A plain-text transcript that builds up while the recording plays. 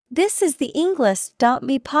This is the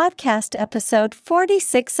Englist.me podcast episode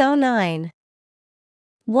 4609.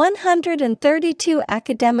 132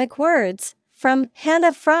 academic words from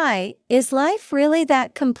Hannah Fry. Is life really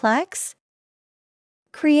that complex?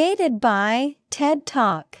 Created by TED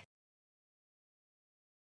Talk.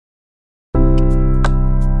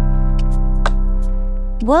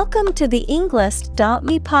 Welcome to the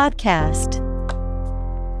Englist.me podcast.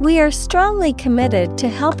 We are strongly committed to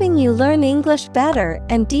helping you learn English better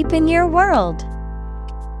and deepen your world.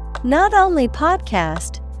 Not only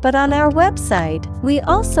podcast, but on our website, we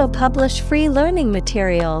also publish free learning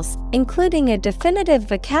materials, including a definitive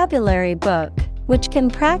vocabulary book, which can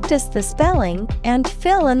practice the spelling and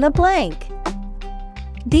fill in the blank.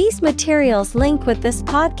 These materials link with this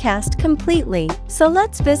podcast completely, so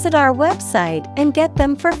let's visit our website and get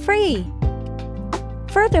them for free.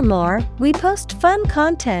 Furthermore, we post fun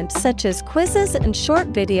content such as quizzes and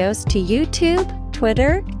short videos to YouTube,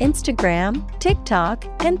 Twitter, Instagram, TikTok,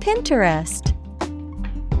 and Pinterest.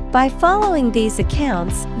 By following these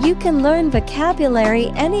accounts, you can learn vocabulary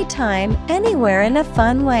anytime, anywhere in a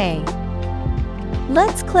fun way.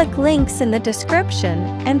 Let's click links in the description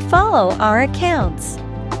and follow our accounts.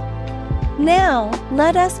 Now,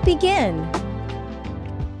 let us begin.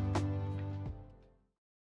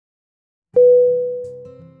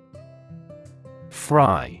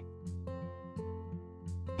 Fry.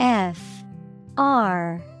 F-R-Y.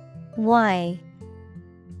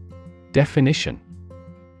 Definition: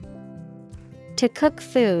 to cook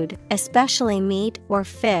food, especially meat or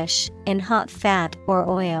fish, in hot fat or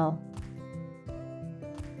oil.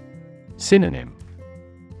 Synonym: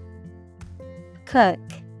 Cook,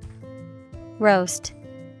 roast,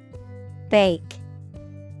 bake.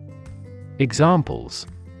 Examples: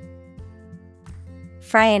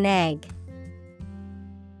 Fry an egg.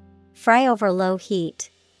 Fry over low heat.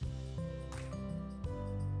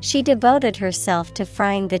 She devoted herself to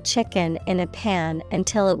frying the chicken in a pan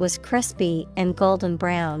until it was crispy and golden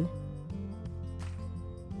brown.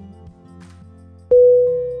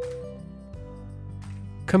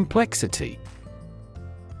 Complexity.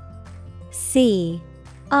 C-O-M-P-L-E-X-I-T-Y.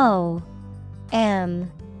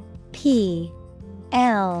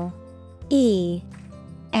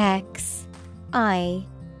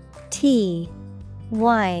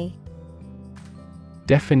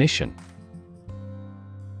 Definition: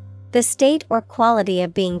 the state or quality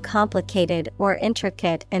of being complicated or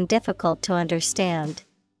intricate and difficult to understand.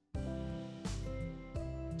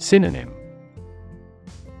 Synonym: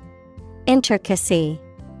 intricacy,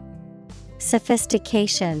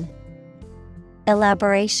 sophistication,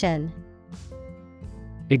 elaboration.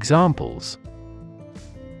 Examples: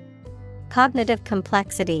 cognitive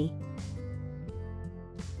complexity,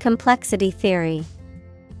 complexity theory.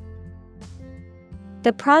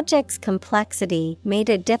 The project's complexity made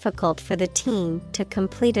it difficult for the team to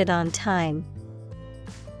complete it on time.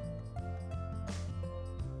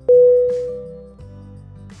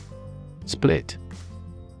 Split.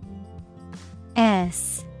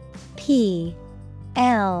 S-P-L-I-T.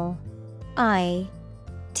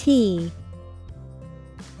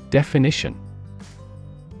 Definition: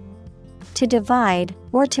 to divide,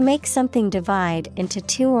 or to make something divide into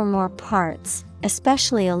two or more parts,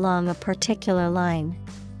 especially along a particular line.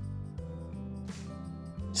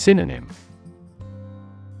 Synonym: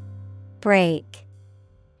 break,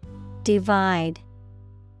 divide,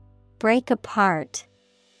 break apart.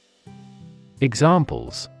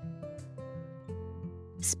 Examples: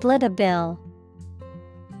 split a bill.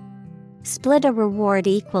 Split a reward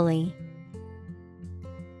equally.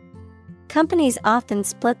 Companies often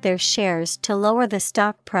split their shares to lower the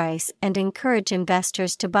stock price and encourage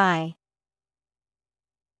investors to buy.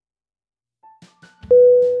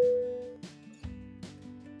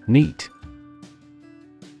 Neat.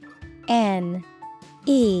 N-E-A-T.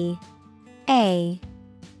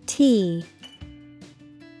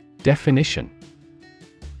 Definition: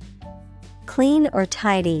 clean or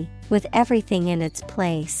tidy, with everything in its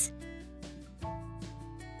place.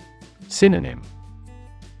 Synonym: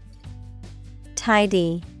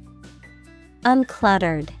 tidy,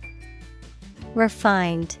 uncluttered,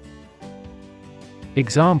 refined.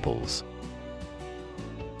 Examples: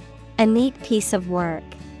 a neat piece of work.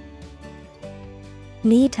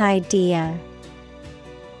 Neat idea.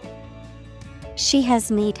 She has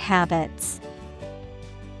neat habits.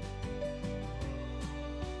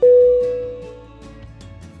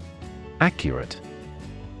 Accurate.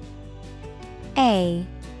 A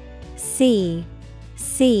C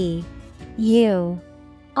C U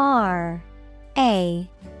R A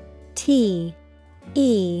T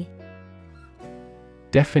E.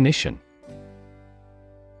 Definition: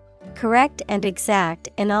 correct and exact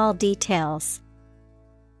in all details.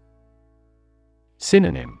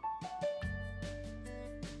 Synonym: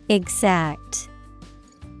 Exact,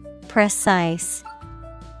 precise,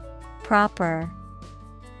 proper.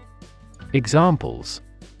 Examples: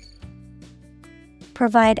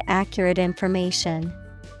 Provide accurate information.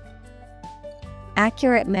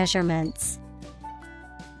 Accurate measurements.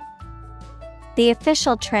 The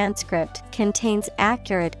official transcript contains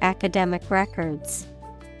accurate academic records.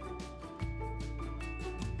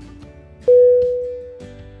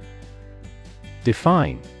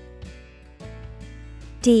 Define.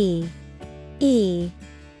 D-E-F-I-N-E.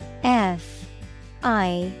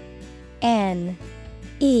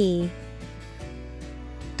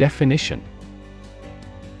 Definition: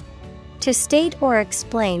 To state or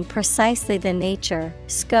explain precisely the nature,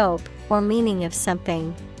 scope, or meaning of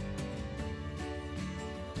something.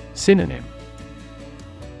 Synonym: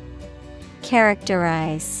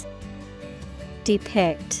 Characterize,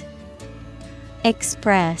 depict,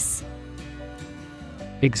 express.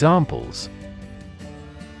 Examples: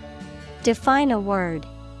 Define a word.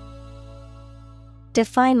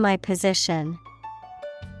 Define my position.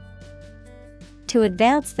 To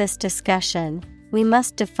advance this discussion, we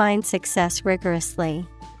must define success rigorously.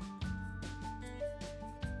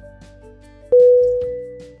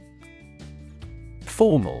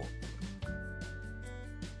 Formal.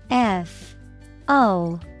 F-O-R-M-A-L.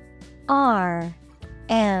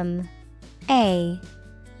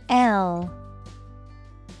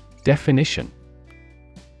 Definition: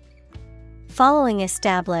 Following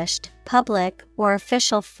established, public or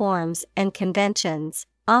official forms and conventions,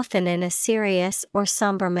 often in a serious or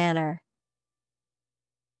somber manner.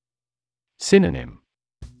 Synonym: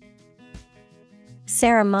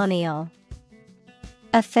 Ceremonial,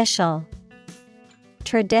 official,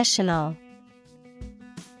 traditional.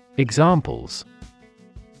 Examples: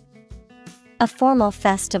 A formal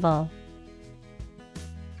festival.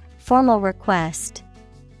 Formal request.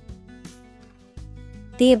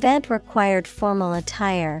 The event required formal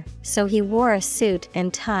attire, so he wore a suit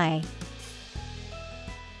and tie.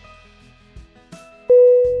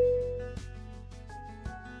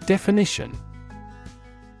 Definition: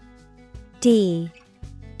 D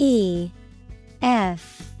E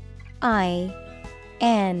F I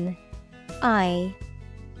N I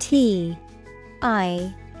T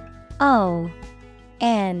I O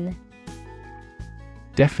N.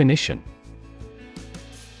 Definition: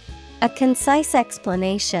 A concise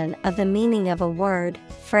explanation of the meaning of a word,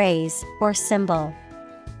 phrase, or symbol.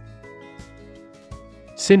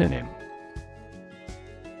 Synonym: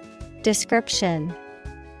 Description,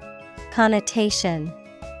 connotation,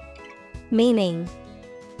 meaning.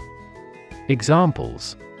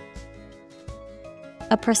 Examples: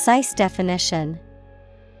 A precise definition.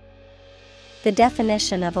 The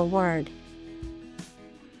definition of a word.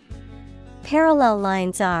 Parallel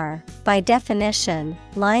lines are, by definition,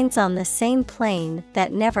 lines on the same plane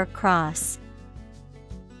that never cross.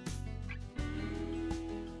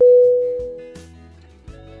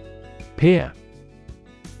 Peer.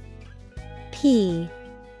 P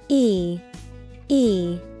E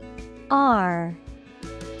E R.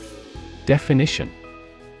 Definition: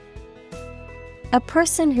 A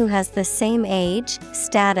person who has the same age,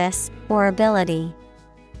 status, or ability.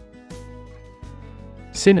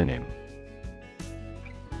 Synonym: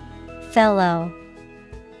 Fellow,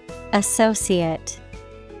 associate,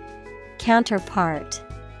 counterpart.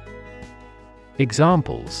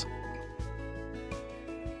 Examples: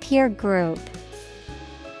 Peer group.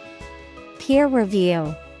 Peer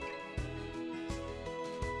review.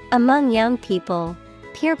 Among young people,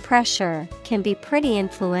 peer pressure can be pretty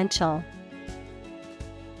influential.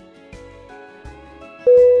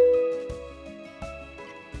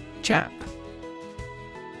 Chap.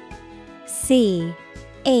 C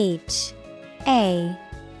H A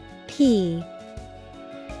P.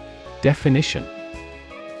 Definition: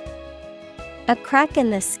 A crack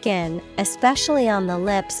in the skin, especially on the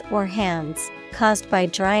lips or hands, caused by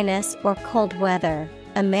dryness or cold weather.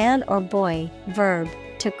 A man or boy. Verb,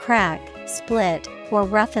 to crack, split, or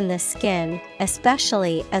roughen the skin,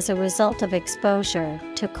 especially as a result of exposure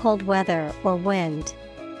to cold weather or wind.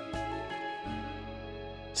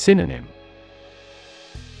 Synonym: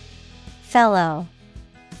 Fellow,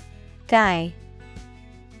 guy,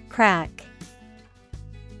 crack.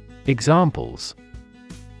 Examples: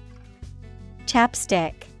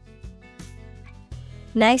 Chapstick.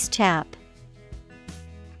 Nice chap.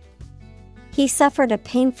 He suffered a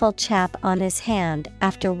painful chap on his hand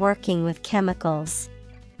after working with chemicals.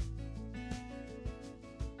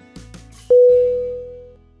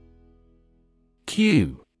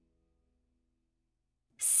 Cue.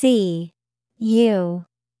 C U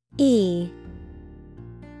E.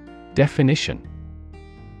 Definition: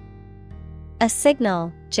 a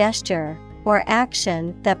signal, gesture, or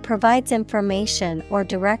action that provides information or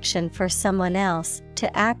direction for someone else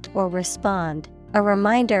to act or respond, a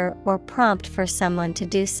reminder or prompt for someone to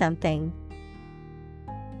do something.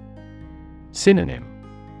 Synonym: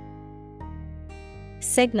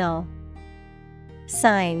 Signal,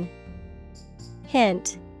 sign,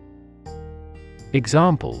 hint.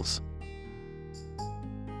 Examples: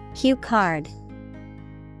 Cue card,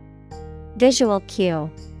 visual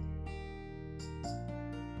cue.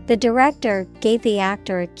 The director gave the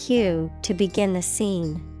actor a cue to begin the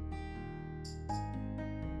scene.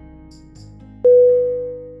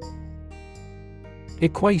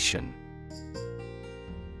 Equation: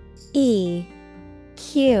 E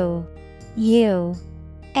Q U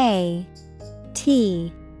A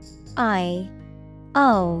T I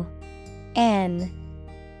O N.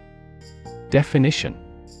 Definition: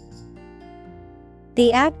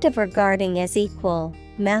 the act of regarding as equal.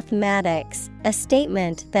 Mathematics, a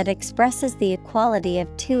statement that expresses the equality of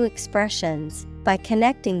two expressions by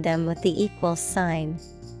connecting them with the equal sign.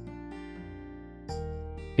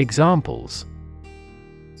 Examples: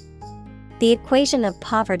 the equation of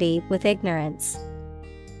poverty with ignorance.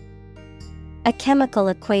 A chemical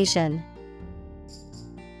equation.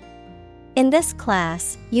 In this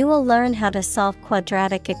class, you will learn how to solve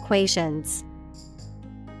quadratic equations.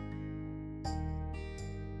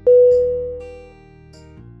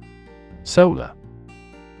 Solar.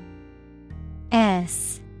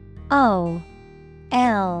 S O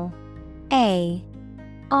L A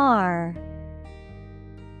R.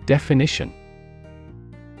 Definition: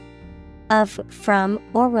 of, from,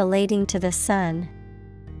 or relating to the sun.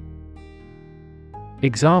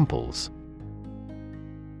 Examples: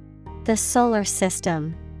 the solar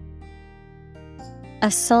system. A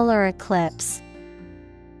solar eclipse.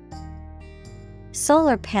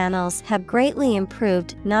 Solar panels have greatly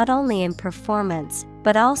improved not only in performance,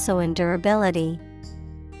 but also in durability.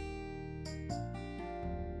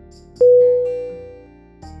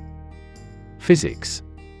 Physics.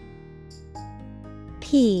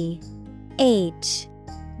 P H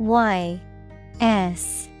Y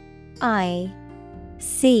S I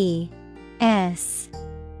C S.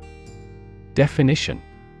 Definition: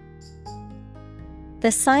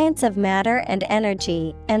 the science of matter and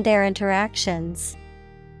energy and their interactions.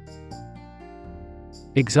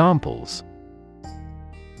 Examples: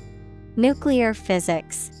 nuclear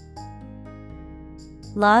physics.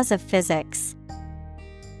 Laws of physics.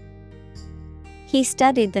 He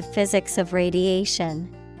studied the physics of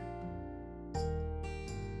radiation.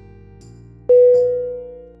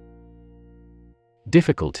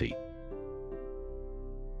 Difficulty.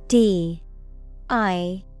 D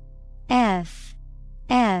I F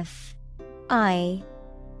F I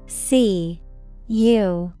C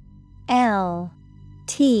U L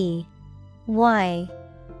T Y.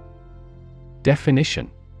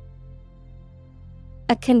 Definition: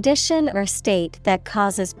 a condition or state that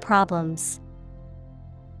causes problems.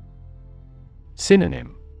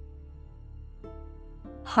 Synonym: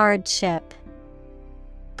 hardship,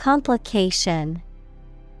 complication,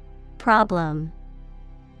 problem.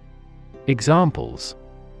 Examples: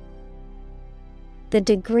 the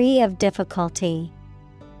degree of difficulty.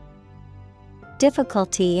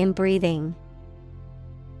 Difficulty in breathing.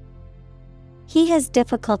 He has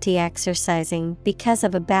difficulty exercising because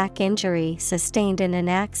of a back injury sustained in an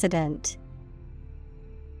accident.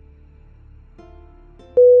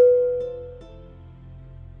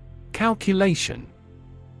 Calculation.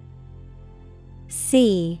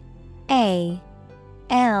 C A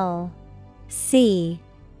L C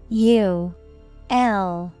U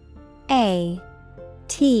L A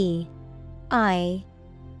T I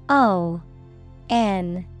O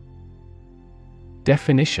N.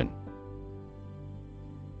 Definition: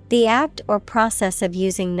 the act or process of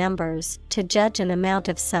using numbers to judge an amount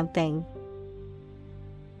of something.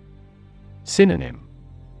 Synonym: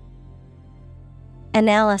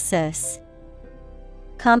 analysis,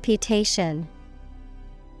 computation,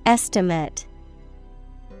 estimate.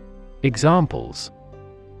 Examples: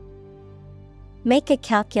 make a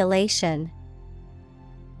calculation.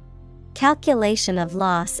 Calculation of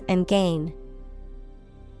loss and gain.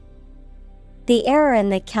 The error in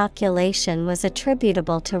the calculation was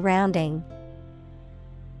attributable to rounding.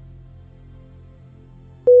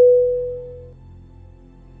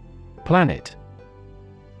 Planet.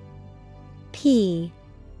 P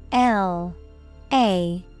L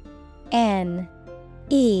A N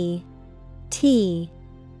E T.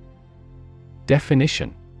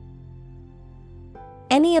 Definition: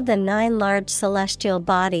 Any of the 9 large celestial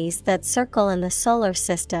bodies that circle in the solar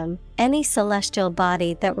system, any celestial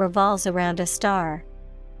body that revolves around a star.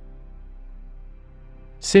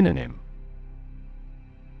 Synonym: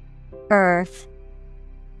 Earth,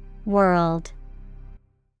 world,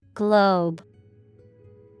 globe.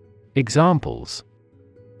 Examples: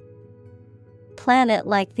 Planet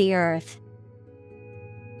like the Earth.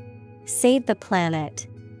 Save the planet.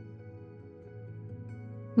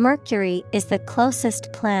 Mercury is the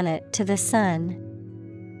closest planet to the Sun.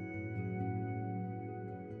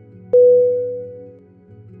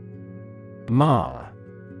 Mar.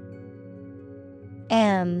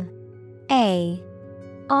 M-A-R.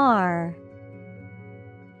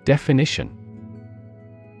 Definition: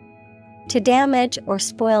 To damage or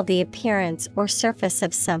spoil the appearance or surface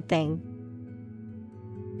of something.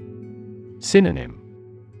 Synonym: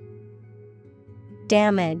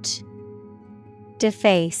 Damage,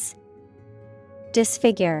 deface,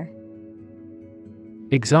 disfigure.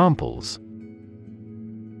 Examples: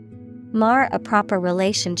 Mar a proper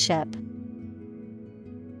relationship.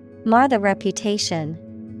 Mar the reputation.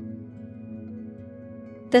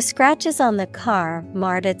 The scratches on the car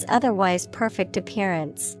marred its otherwise perfect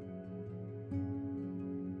appearance.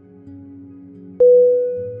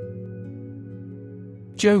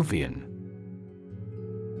 Jovian.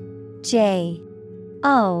 J-O-V-I-A-N.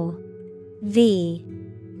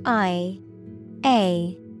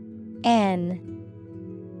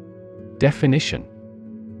 Definition: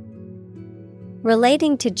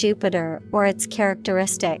 Relating to Jupiter or its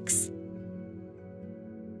characteristics.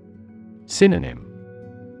 Synonym: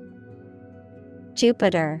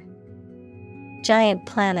 Jupiter, giant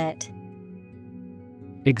planet.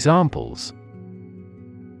 Examples: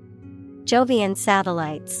 Jovian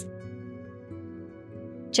satellites.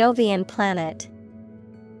 Jovian planet.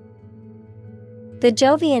 The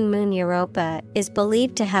Jovian moon Europa is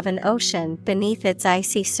believed to have an ocean beneath its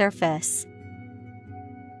icy surface.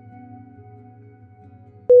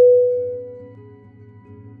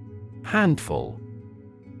 Handful.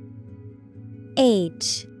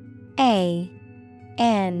 H-A-N-D-F-U-L.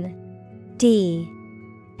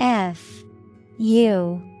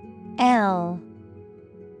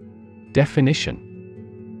 Definition: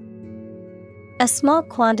 A small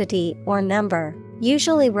quantity or number,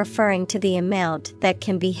 usually referring to the amount that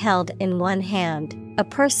can be held in one hand, a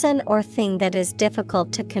person or thing that is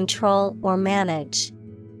difficult to control or manage.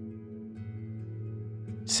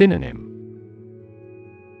 Synonym: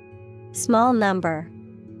 Small number,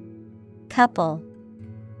 couple,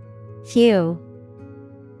 few.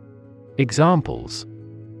 Examples: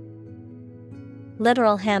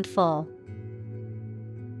 Literal handful.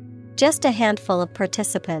 Just a handful of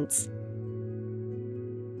participants.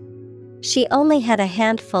 She only had a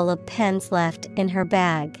handful of pens left in her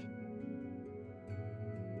bag.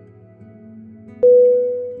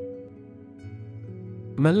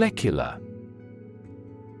 Molecular.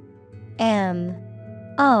 M-O-L-E-C-U-L-A-R.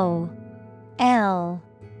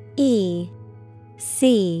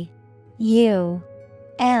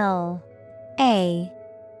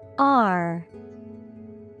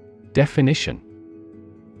 Definition: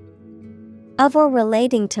 Of or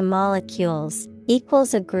relating to molecules,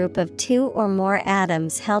 equals a group of 2 or more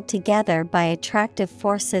atoms held together by attractive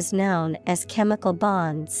forces known as chemical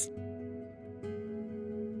bonds.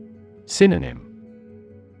 Synonym: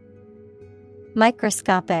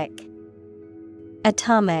 Microscopic,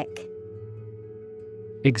 atomic.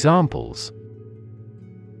 Examples: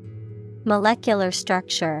 Molecular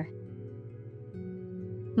structure.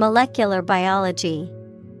 Molecular biology.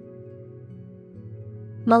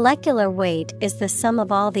 Molecular weight is the sum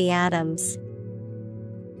of all the atoms.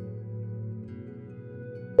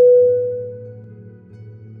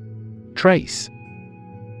 Trace.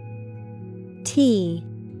 T-R-A-C-E.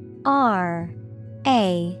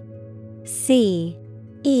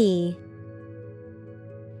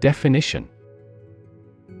 Definition: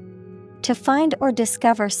 To find or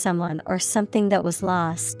discover someone or something that was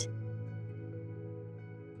lost.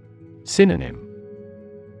 Synonym: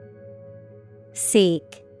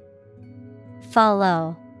 Seek,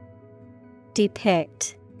 follow,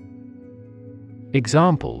 depict.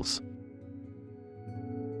 Examples: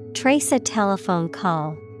 Trace a telephone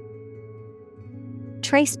call.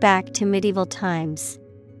 Trace back to medieval times.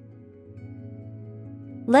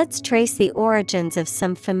 Let's trace the origins of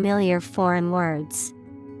some familiar foreign words.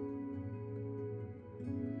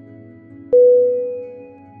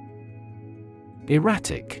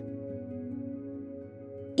 Erratic.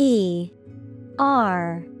 E-R-R-A-T-I-C.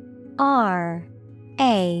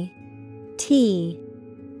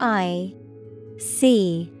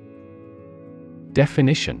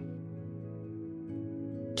 Definition: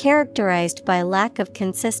 characterized by lack of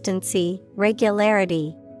consistency,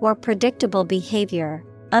 regularity, or predictable behavior,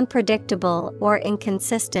 unpredictable or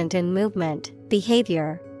inconsistent in movement,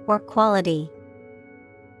 behavior, or quality.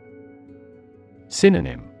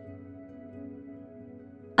 Synonym: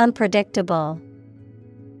 Unpredictable,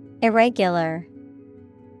 irregular,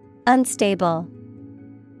 unstable.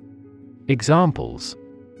 Examples: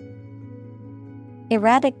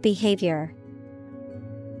 Erratic behavior,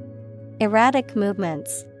 erratic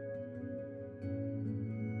movements.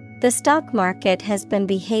 The stock market has been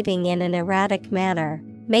behaving in an erratic manner,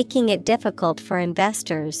 making it difficult for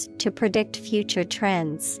investors to predict future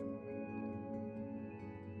trends.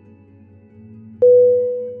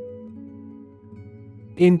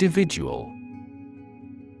 Individual.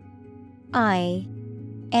 INDIVIDUAL.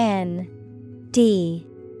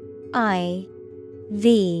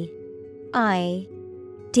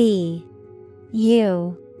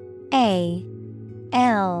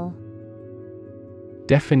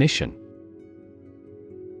 Definition: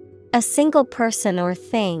 A single person or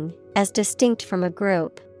thing, as distinct from a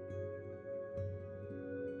group.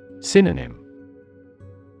 Synonym: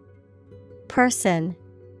 Person,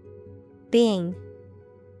 being,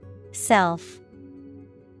 self.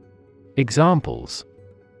 Examples: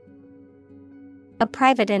 A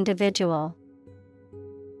private individual.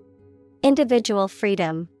 Individual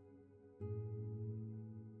freedom.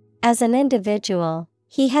 As an individual,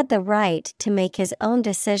 he had the right to make his own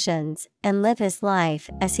decisions and live his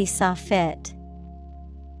life as he saw fit.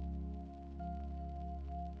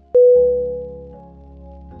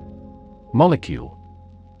 Molecule.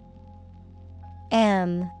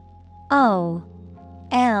 MOLECULE.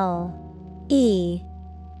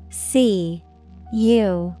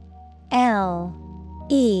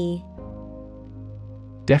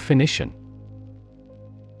 Definition: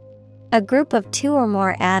 A group of two or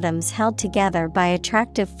more atoms held together by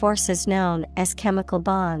attractive forces known as chemical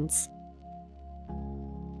bonds.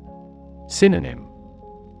 Synonym: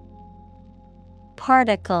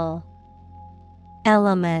 Particle,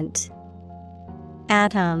 element,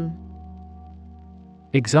 atom.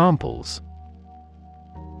 Examples: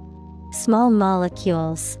 Small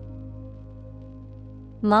molecules.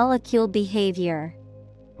 Molecule behavior.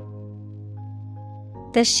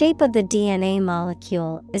 The shape of the DNA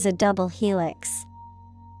molecule is a double helix.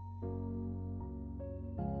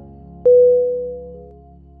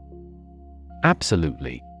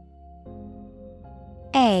 Absolutely.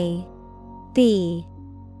 ABSOLUTELY.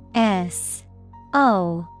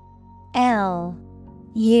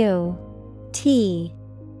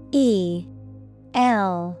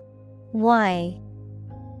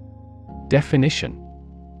 Definition: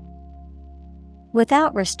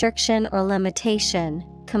 Without restriction or limitation,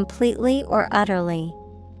 completely or utterly.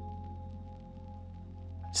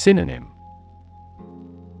 Synonym: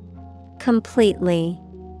 Completely,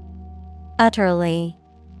 utterly,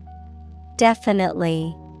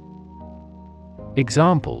 definitely.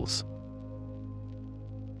 Examples: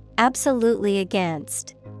 Absolutely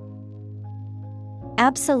against.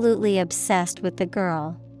 Absolutely obsessed with the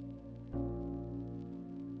girl.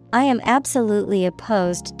 I am absolutely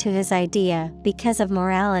opposed to his idea because of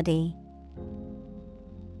morality.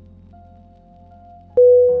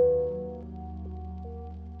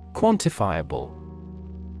 Quantifiable.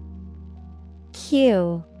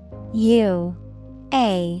 QUantifiable.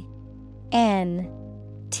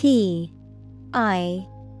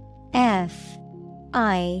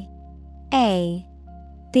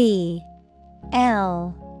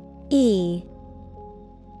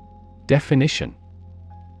 Definition: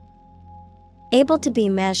 Able to be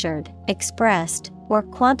measured, expressed, or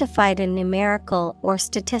quantified in numerical or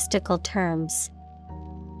statistical terms.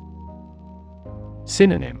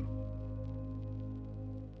 Synonym: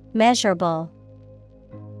 Measurable,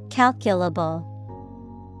 calculable.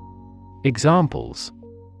 Examples: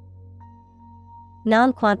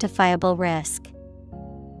 Non-quantifiable risk.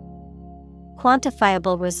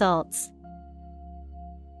 Quantifiable results.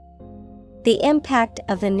 The impact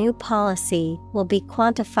of the new policy will be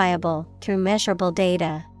quantifiable through measurable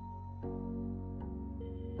data.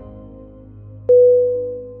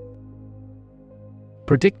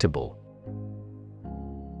 Predictable.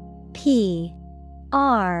 Predictable.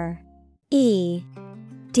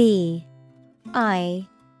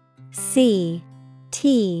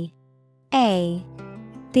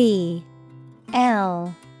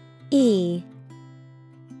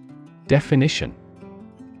 Definition: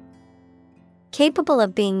 Capable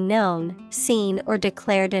of being known, seen, or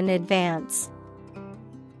declared in advance.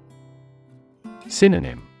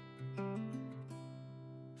 Synonym: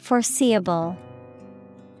 Foreseeable,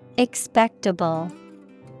 expectable,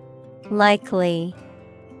 likely.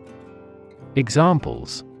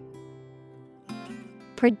 Examples: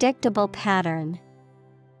 predictable pattern.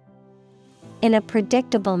 In a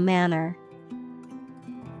predictable manner.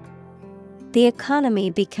 The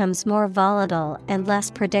economy becomes more volatile and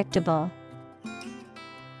less predictable.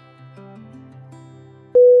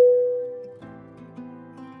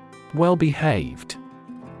 Well-behaved.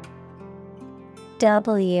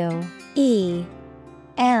 WELLBEHAVED.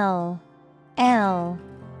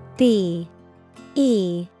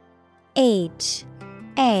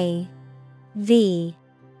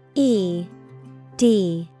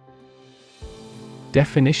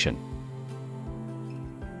 Definition: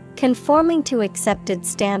 conforming to accepted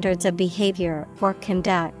standards of behavior or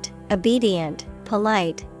conduct, obedient,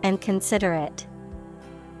 polite, and considerate.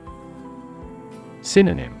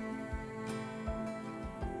 Synonym: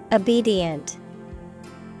 obedient,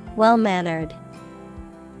 well-mannered,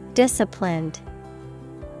 disciplined.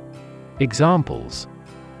 Examples: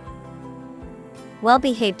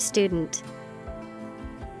 well-behaved student,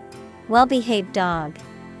 well-behaved dog.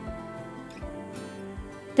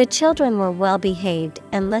 The children were well-behaved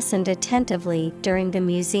and listened attentively during the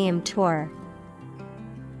museum tour.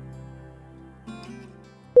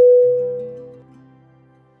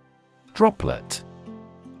 Droplet.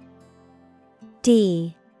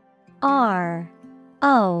 DROPLET.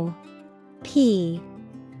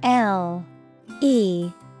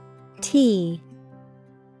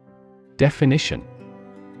 Definition: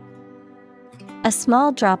 a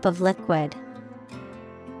small drop of liquid.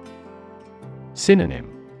 Synonym: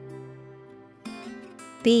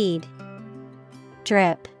 bead,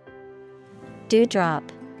 drip,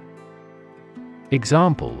 dewdrop.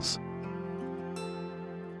 Examples: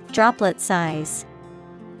 droplet size,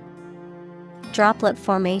 droplet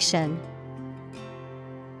formation.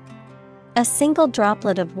 A single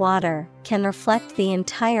droplet of water can reflect the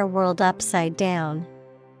entire world upside down.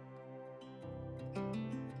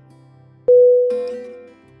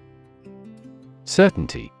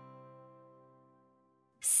 Certainty.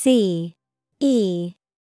 CERTAINTY.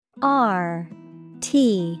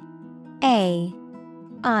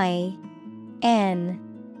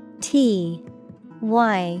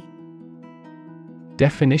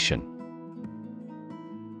 Definition: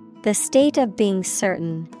 the state of being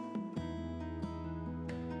certain.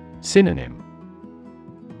 Synonym: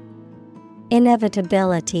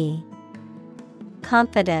 inevitability,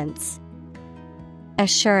 confidence,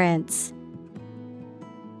 assurance.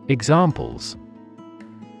 Examples: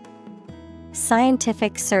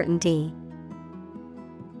 scientific certainty,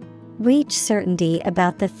 reach certainty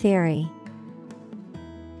about the theory.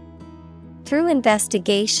 Through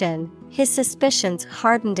investigation, his suspicions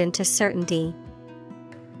hardened into certainty.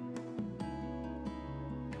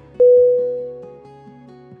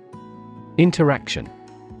 Interaction.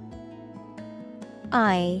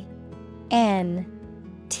 INTERACTION.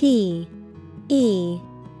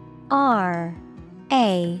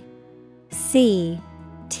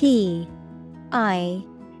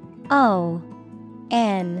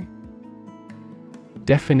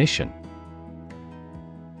 Definition: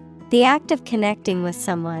 the act of connecting with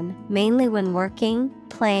someone, mainly when working,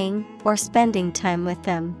 playing, or spending time with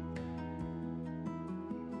them.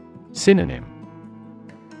 Synonym: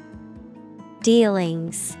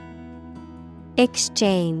 dealings,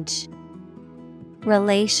 exchange,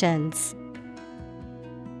 relations.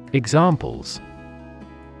 Examples: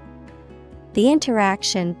 the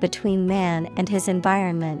interaction between man and his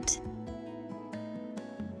environment.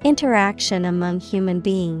 Interaction among human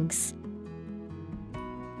beings.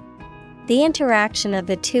 The interaction of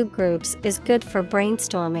the two groups is good for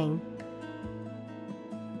brainstorming.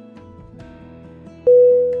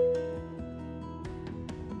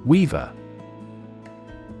 Weaver.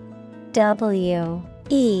 WEAVER.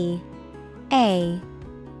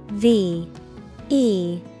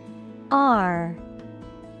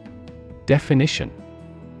 Definition: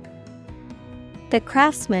 the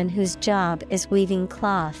craftsman whose job is weaving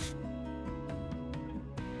cloth.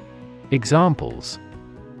 Examples: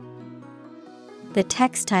 the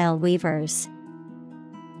textile weavers,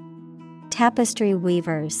 tapestry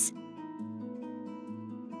weavers.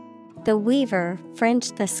 The weaver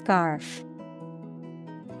fringed the scarf.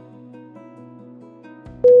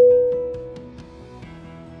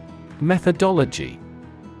 Methodology.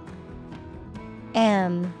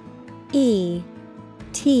 METHODOLOGY.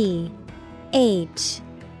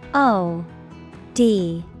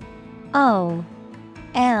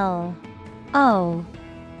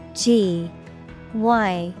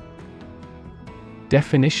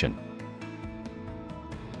 Definition: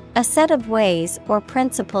 a set of ways or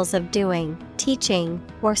principles of doing, teaching,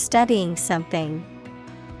 or studying something.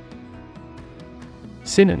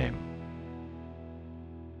 Synonym: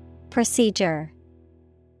 Procedure,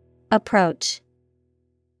 approach,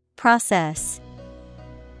 process.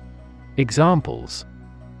 Examples: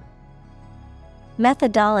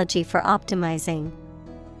 Methodology for optimizing.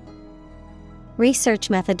 Research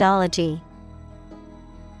methodology.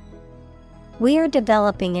 We are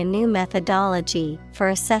developing a new methodology for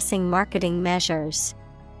assessing marketing measures.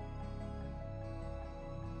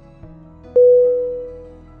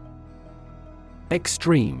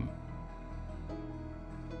 Extreme.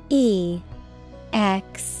 E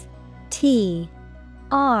X T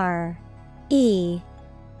R E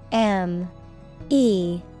M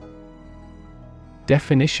E.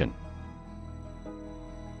 Definition: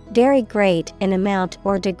 Very great in amount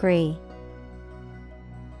or degree.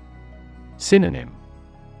 Synonym: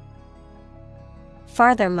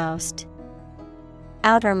 Farthermost,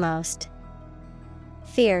 outermost,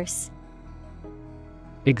 fierce.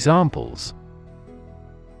 Examples: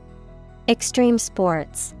 Extreme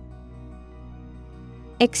sports.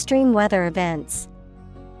 Extreme weather events.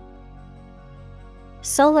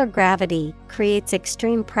 Solar gravity creates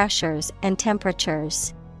extreme pressures and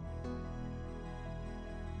temperatures.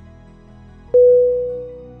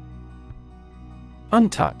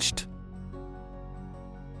 Untouched.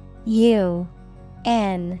 U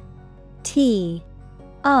N T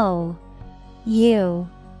O U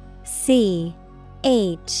C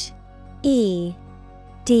H E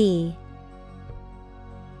D.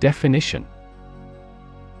 Definition: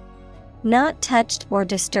 Not touched or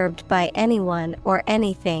disturbed by anyone or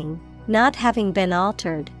anything, not having been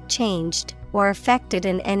altered, changed, or affected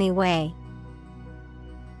in any way.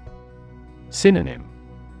 Synonym: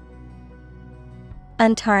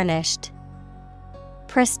 Untarnished,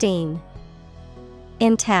 pristine,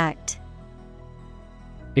 intact.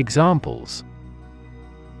 Examples: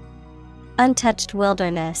 Untouched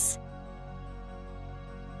wilderness.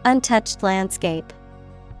 Untouched landscape.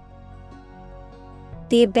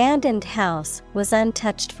 The abandoned house was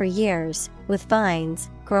untouched for years, with vines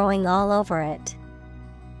growing all over it.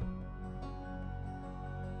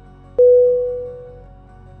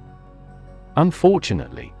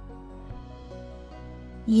 Unfortunately.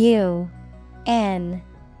 U N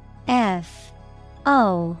F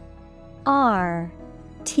O R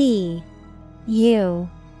T U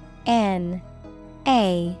N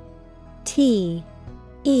A T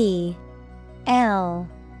E L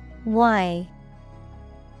Y.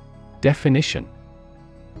 Definition: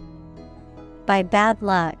 By bad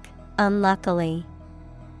luck, unluckily.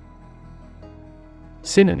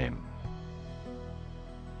 Synonym: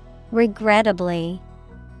 Regrettably,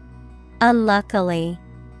 unluckily,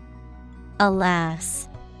 alas.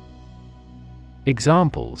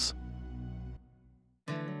 Examples: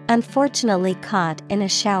 Unfortunately caught in a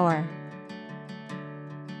shower.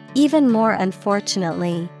 Even more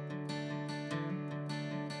unfortunately.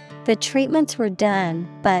 The treatments were done,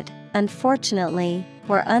 but, unfortunately,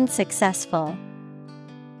 were unsuccessful.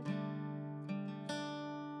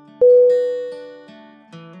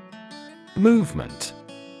 Movement.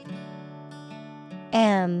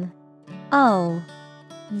 M O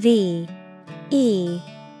V E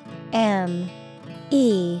M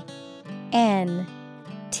E N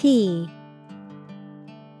T.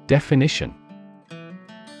 Definition: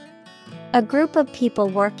 A group of people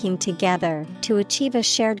working together to achieve a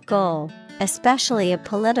shared goal, especially a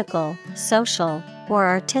political, social, or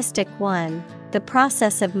artistic one, the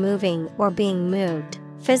process of moving or being moved,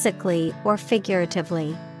 physically or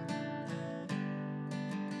figuratively.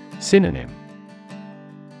 Synonym: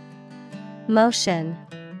 Motion,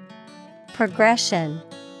 progression,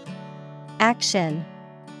 action.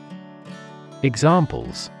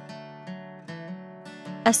 Examples: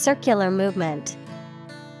 A circular movement.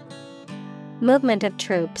 Movement of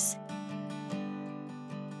troops.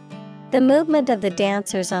 The movement of the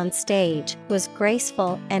dancers on stage was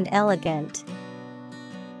graceful and elegant.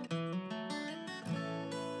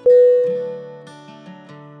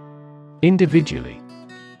 Individually.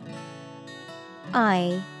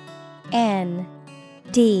 I N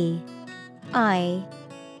D I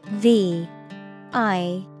V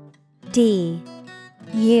I D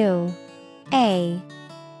U A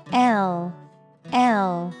L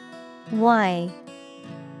L Y.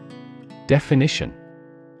 Definition: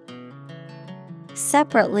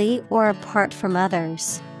 Separately or apart from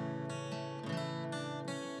others.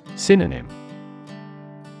 Synonym: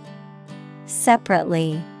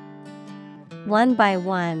 Separately, one by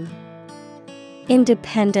one.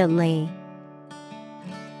 Independently.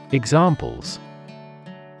 Examples: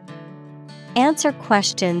 Answer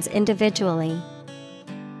questions individually.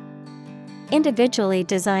 Individually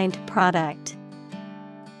designed product.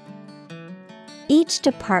 Each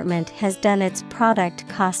department has done its product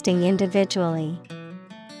costing individually.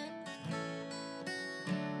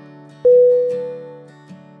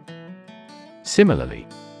 Similarly.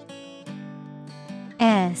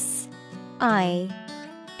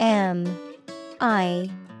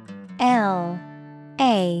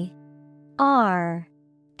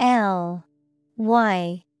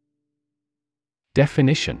 SIMILARly.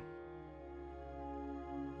 Definition.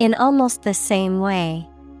 In almost the same way.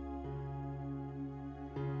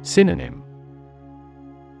 Synonym.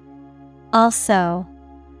 Also,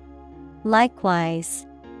 likewise,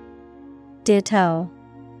 ditto.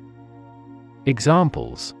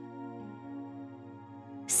 Examples.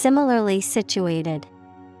 Similarly situated.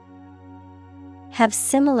 Have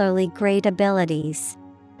similarly great abilities.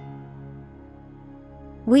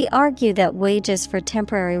 We argue that wages for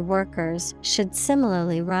temporary workers should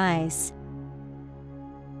similarly rise.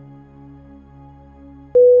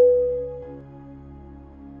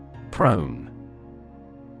 Prone.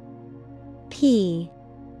 P-R-O-N-E.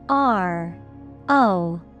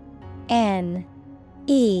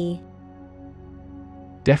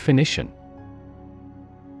 Definition.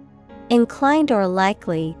 Inclined or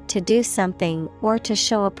likely to do something or to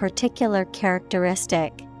show a particular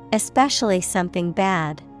characteristic, especially something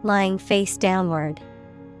bad, lying face downward.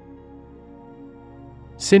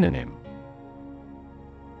 Synonym.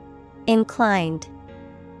 Inclined,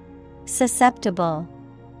 susceptible,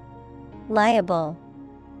 liable.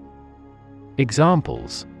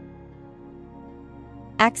 Examples.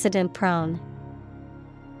 Accident prone.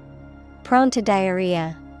 Prone to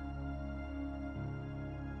diarrhea.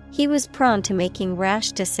 He was prone to making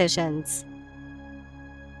rash decisions.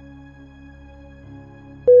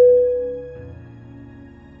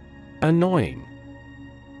 Annoying.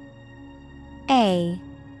 A-N-N-O-Y-I-N-G.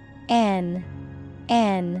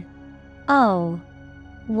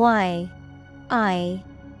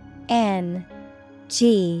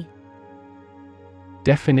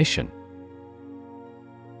 Definition.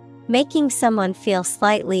 Making someone feel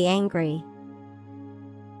slightly angry.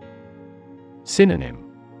 Synonym.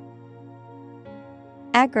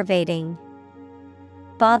 Aggravating,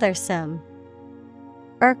 bothersome,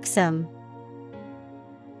 irksome.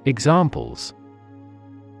 Examples.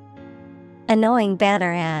 Annoying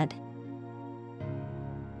banner ad.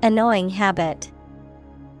 Annoying habit.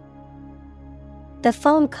 The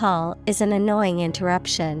phone call is an annoying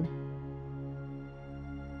interruption.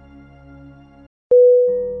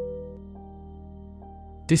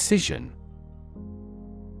 Decision.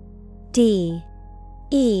 D-E-C-I-S-I-O-N.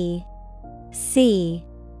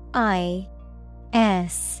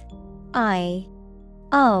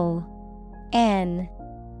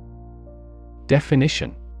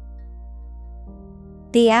 Definition.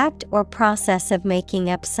 The act or process of making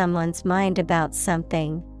up someone's mind about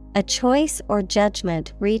something, a choice or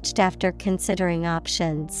judgment reached after considering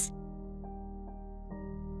options.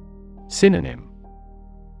 Synonym.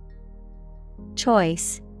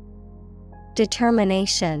 Choice,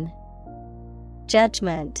 determination,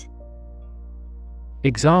 judgment.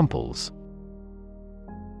 Examples.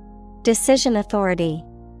 Decision authority.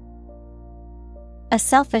 A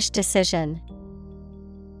selfish decision.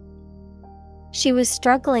 She was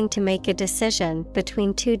struggling to make a decision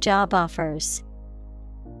between two job offers.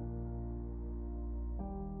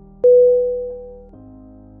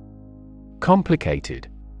 Complicated.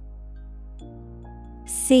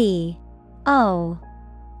 C-O-M-P-L-I-C-A-T-E-D.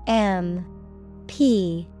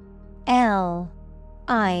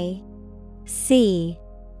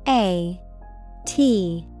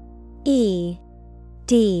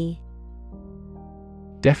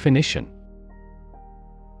 Definition.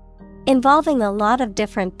 Involving a lot of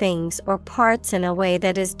different things or parts in a way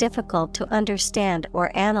that is difficult to understand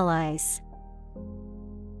or analyze.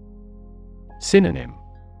 Synonym.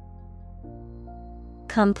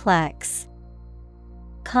 Complex,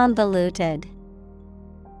 convoluted,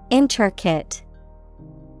 intricate.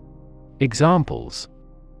 Examples.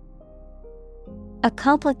 A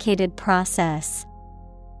complicated process.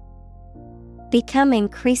 Become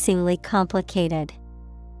increasingly complicated.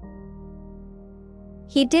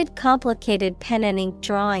 He did complicated pen and ink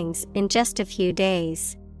drawings in just a few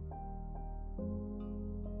days.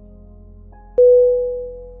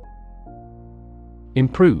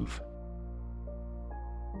 Improve.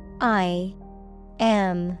 I-M-P-R-O-V-E.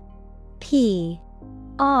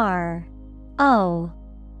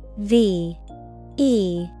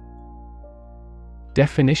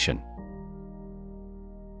 Definition.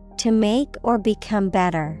 To make or become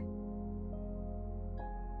better.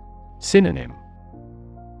 Synonym.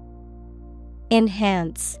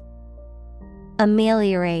 Enhance,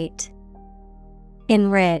 ameliorate,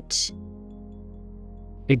 enrich.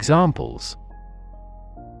 Examples: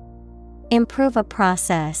 improve a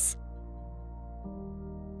process,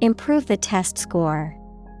 improve the test score.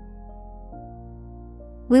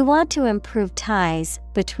 We want to improve ties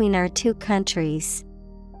between our two countries.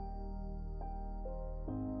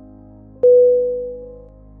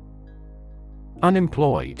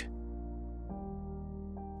 Unemployed.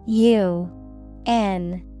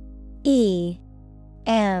 UNEMPLOYED.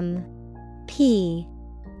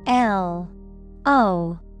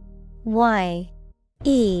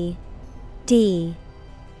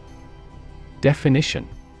 Definition: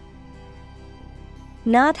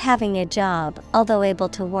 not having a job, although able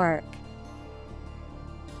to work.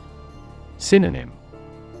 Synonym: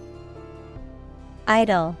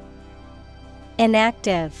 Idle,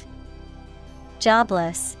 inactive,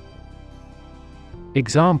 jobless.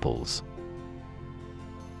 Examples: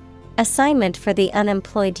 assignment for the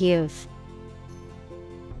unemployed youth.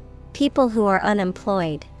 People who are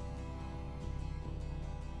unemployed.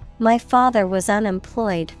 My father was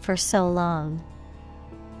unemployed for so long.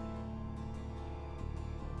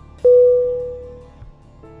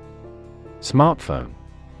 Smartphone.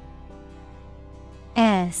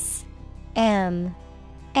 SMARTPHONE.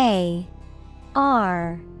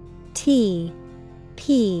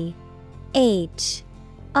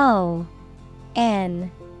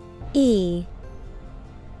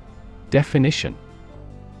 Definition: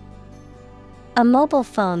 a mobile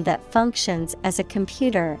phone that functions as a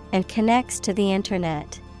computer and connects to the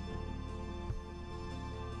internet.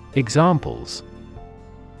 Examples: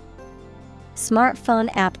 smartphone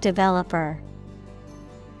app developer,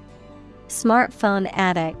 smartphone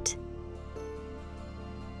addict.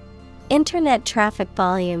 Internet traffic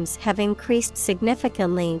volumes have increased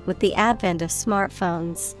significantly with the advent of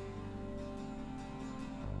smartphones.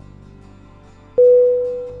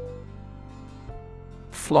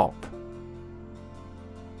 Flop.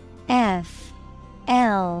 FLOP.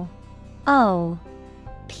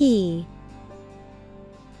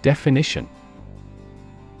 Definition: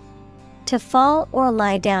 to fall or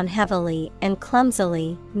lie down heavily and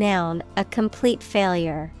clumsily. Noun, a complete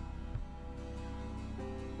failure.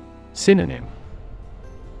 Synonym: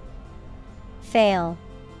 fail,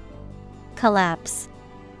 collapse,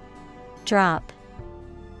 drop.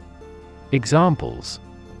 Examples: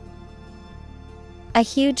 a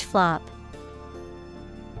huge flop,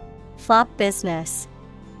 flop business.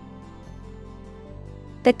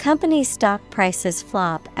 The company's stock prices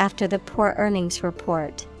flop after the poor earnings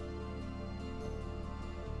report.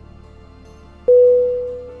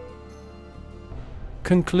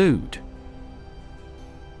 Conclude.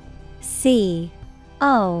 CONCLUDE.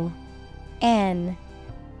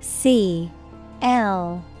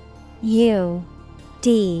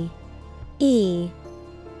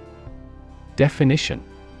 Definition: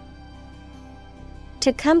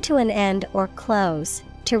 to come to an end or close,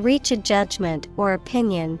 to reach a judgment or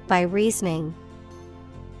opinion by reasoning.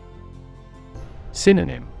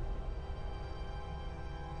 Synonym: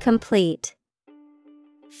 complete,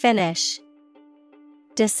 finish,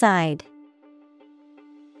 decide.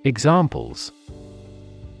 Examples: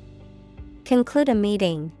 conclude a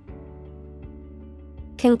meeting,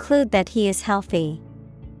 conclude that he is healthy.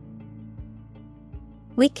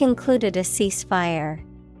 We concluded a ceasefire.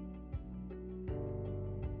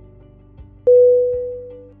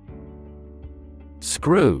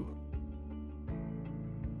 Screw.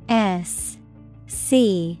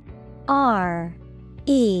 SCREW.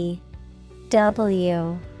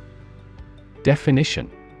 Definition: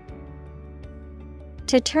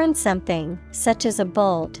 to turn something, such as a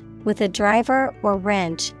bolt, with a driver or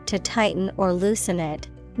wrench to tighten or loosen it.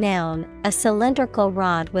 Noun, a cylindrical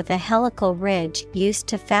rod with a helical ridge used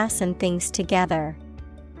to fasten things together.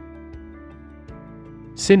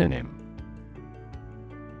 Synonym: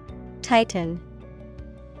 tighten,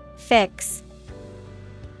 fix,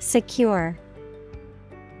 secure.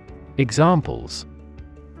 Examples: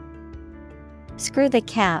 screw the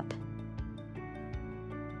cap,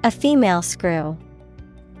 a female screw.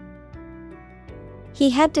 He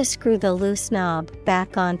had to screw the loose knob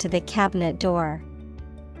back onto the cabinet door.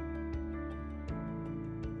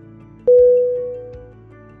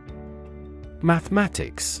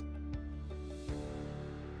 Mathematics.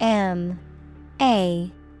 MATHEMATICS.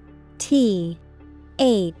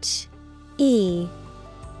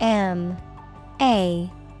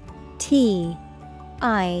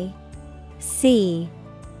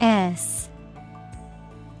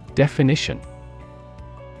 Definition: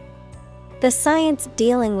 the science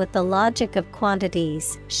dealing with the logic of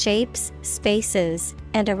quantities, shapes, spaces,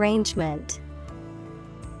 and arrangement.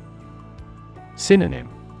 Synonym: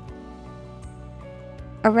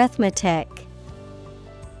 arithmetic,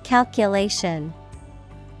 calculation,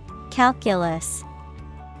 calculus.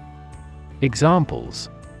 Examples: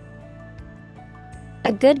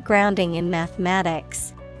 a good grounding in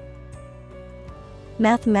mathematics,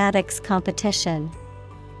 mathematics competition.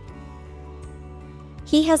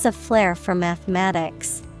 He has a flair for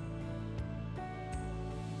mathematics.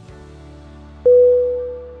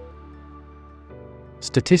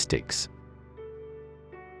 Statistics.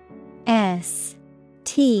 S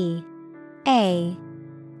T A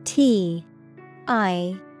T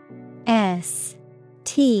I S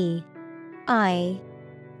T I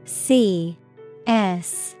C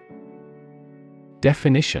S.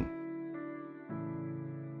 Definition: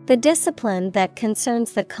 the discipline that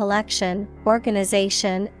concerns the collection,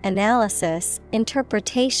 organization, analysis,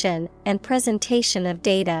 interpretation, and presentation of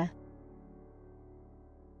data.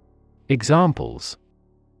 Examples: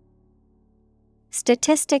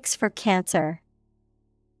 statistics for cancer,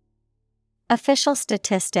 official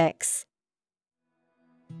statistics.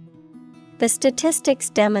 The statistics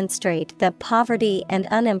demonstrate that poverty and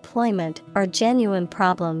unemployment are genuine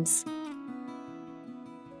problems.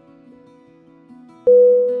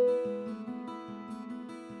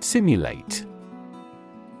 Simulate.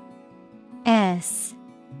 S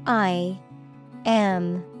I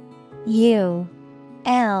M U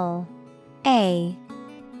L A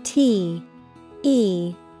T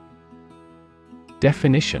E.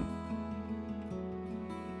 Definition: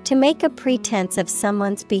 to make a pretense of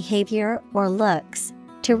someone's behavior or looks,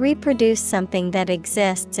 to reproduce something that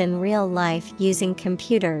exists in real life using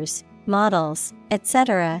computers, models,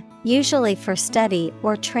 etc., usually for study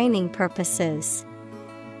or training purposes.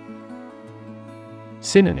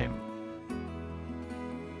 Synonym: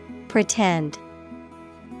 pretend,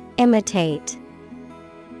 imitate,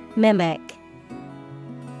 mimic.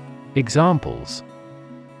 Examples: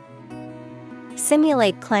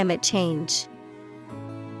 simulate climate change,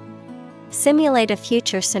 simulate a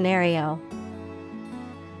future scenario.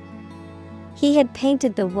 He had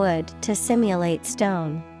painted the wood to simulate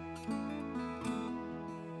stone.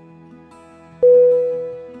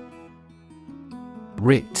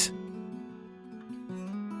 Writ.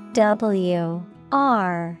 W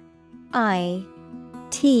R I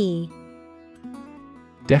T.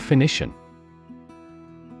 Definition: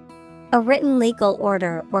 a written legal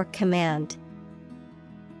order or command.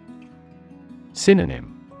 Synonym: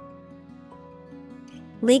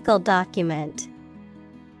 legal document,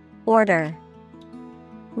 order,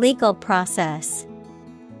 legal process.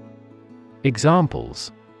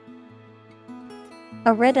 Examples: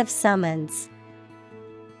 a writ of summons,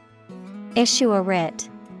 issue a writ.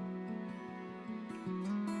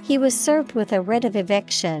 He was served with a writ of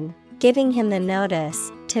eviction, giving him the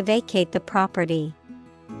notice to vacate the property.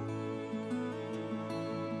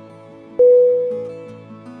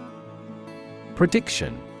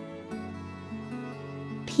 Prediction.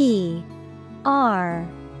 P R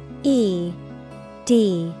E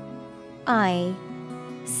D I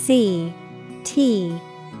C T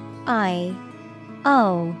I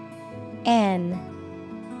O N.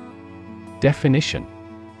 Definition: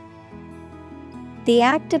 the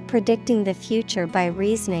act of predicting the future by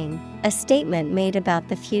reasoning, a statement made about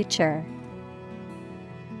the future.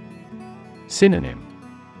 Synonym: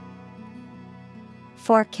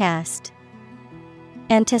 forecast,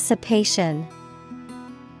 anticipation,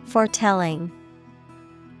 foretelling.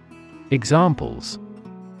 Examples: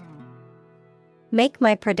 make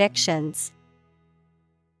my predictions,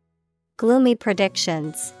 gloomy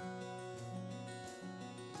predictions.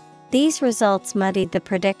 These results muddied the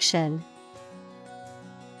prediction.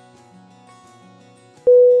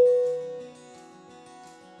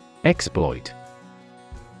 Exploit.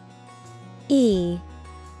 E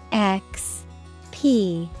X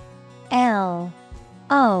P L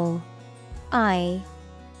O I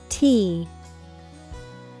T.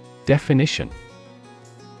 Definition: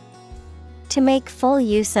 to make full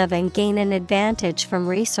use of and gain an advantage from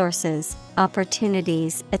resources,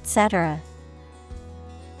 opportunities, etc.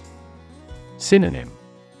 Synonym: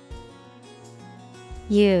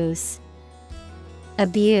 use,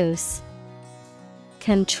 abuse,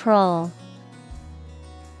 control.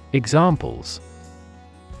 Examples: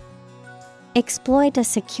 exploit a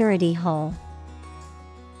security hole,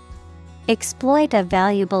 exploit a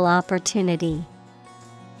valuable opportunity.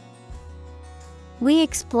 We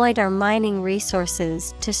exploit our mining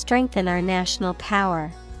resources to strengthen our national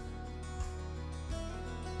power.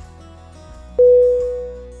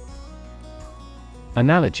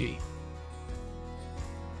 Analogy.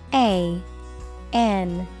 A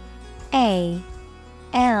N A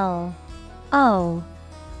L O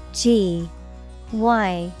G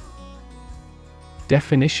Y.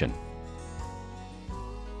 Definition: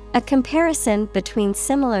 A comparison between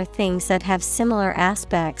similar things that have similar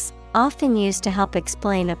aspects, often used to help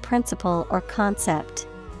explain a principle or concept.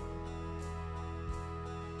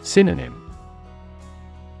 Synonym: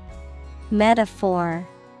 Metaphor,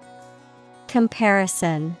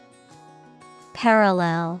 comparison,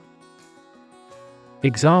 parallel.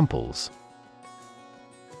 Examples: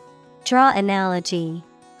 Draw analogy,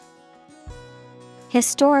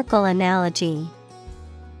 historical analogy.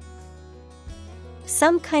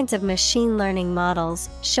 Some kinds of machine learning models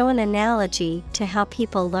show an analogy to how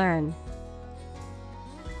people learn.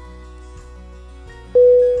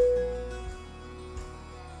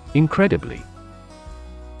 Incredibly.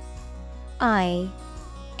 INCREDibly.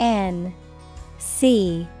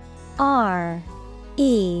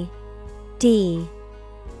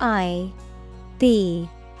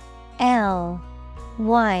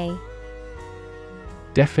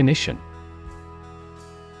 Definition: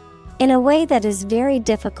 In a way that is very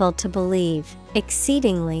difficult to believe,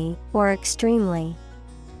 exceedingly or extremely.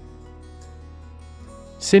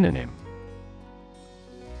 Synonym: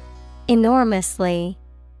 Enormously,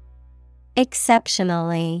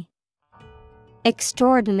 exceptionally,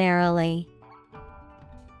 extraordinarily.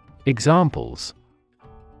 Examples: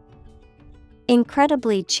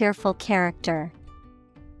 Incredibly cheerful character.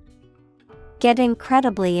 Get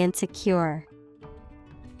incredibly insecure.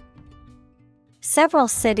 Several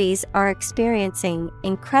cities are experiencing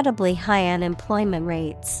incredibly high unemployment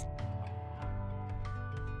rates.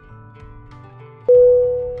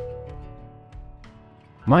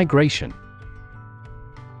 Migration.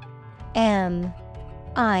 MIGRATION.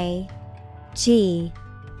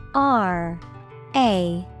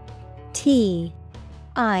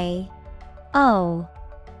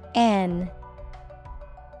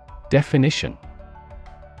 Definition: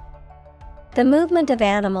 The movement of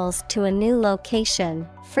animals to a new location,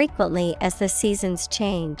 frequently as the seasons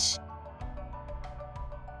change.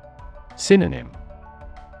 Synonym: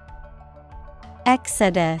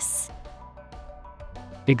 Exodus.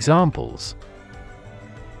 Examples: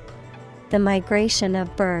 The migration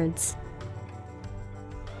of birds.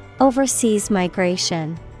 Overseas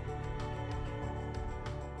migration.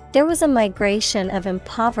 There was a migration of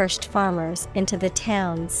impoverished farmers into the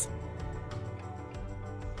towns.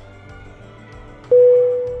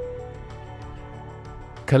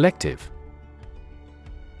 Collective.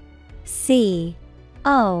 COLLECTIVE.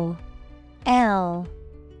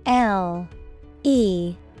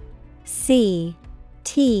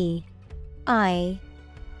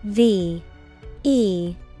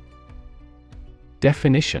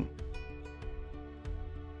 Definition: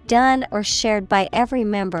 Done or shared by every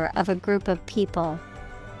member of a group of people.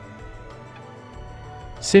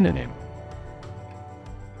 Synonym: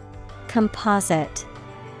 Composite,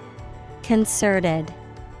 concerted,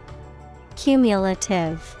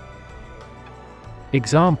 cumulative.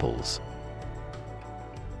 Examples: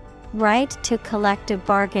 Right to collective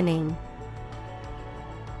bargaining.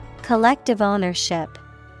 Collective ownership.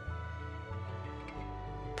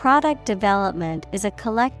 Product development is a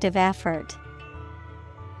collective effort.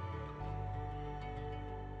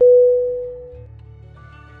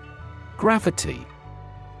 Gravity.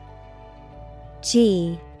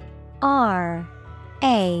 GRAVITY.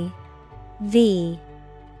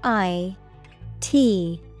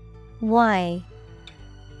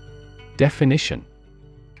 Definition: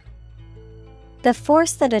 The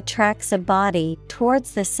force that attracts a body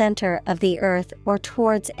towards the center of the earth or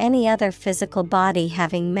towards any other physical body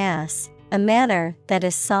having mass, a matter that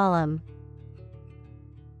is solemn.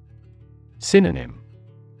 Synonym: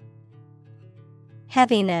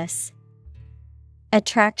 Heaviness,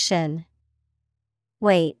 attraction,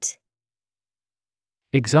 weight.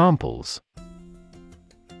 Examples: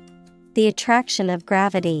 The attraction of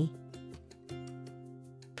gravity.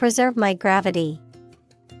 Preserve my gravity.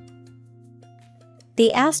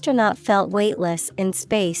 The astronaut felt weightless in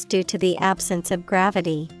space due to the absence of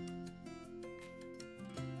gravity.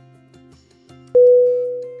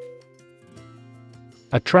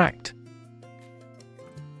 Attract.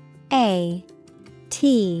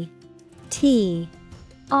 ATTRACT.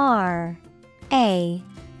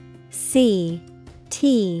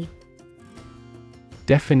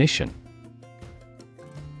 Definition: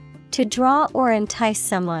 To draw or entice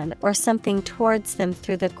someone or something towards them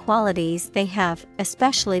through the qualities they have,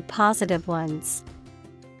 especially positive ones.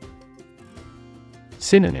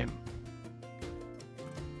 Synonym: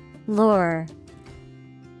 Lure,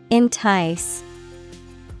 entice,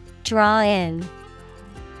 draw in.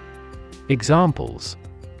 Examples: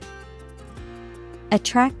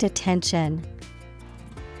 Attract attention.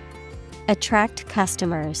 Attract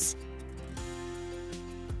customers.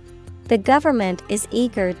 The government is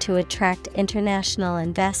eager to attract international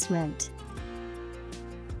investment.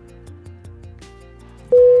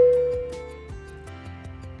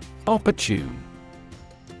 Opportune.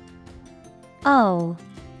 O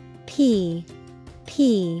P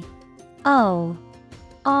P O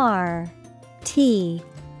R T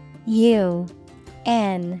U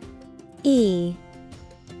N E.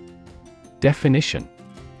 Definition.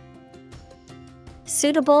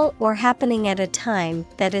 Suitable or happening at a time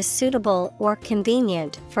that is suitable or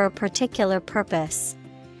convenient for a particular purpose.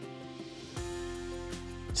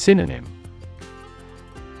 Synonym.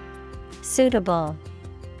 Suitable,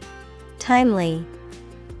 timely,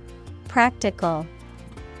 practical.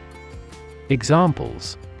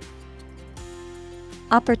 Examples.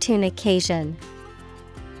 Opportune occasion.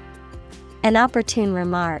 An opportune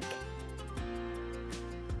remark.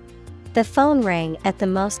 The phone rang at the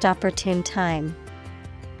most opportune time.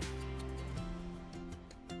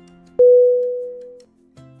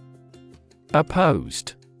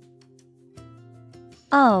 Opposed.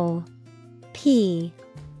 O P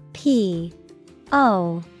P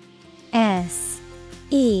O S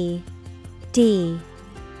E D.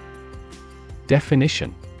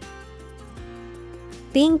 Definition.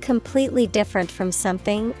 Being completely different from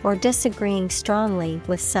something or disagreeing strongly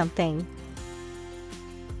with something.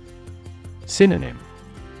 Synonym.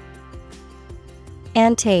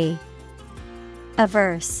 Anti,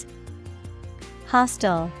 averse,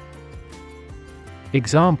 hostile.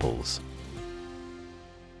 Examples.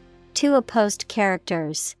 Two opposed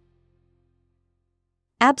characters.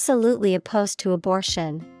 Absolutely opposed to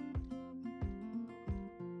abortion.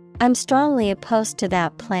 I'm strongly opposed to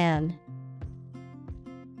that plan.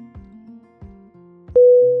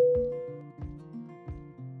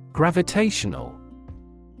 Gravitational.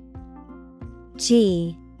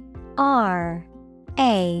 G R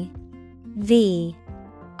A V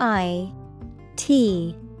I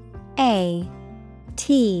T A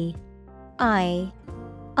T I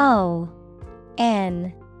O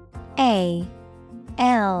N A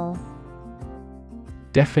L.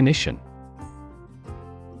 Definition.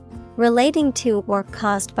 Relating to or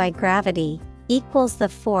caused by gravity, equals the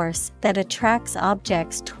force that attracts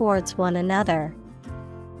objects towards one another.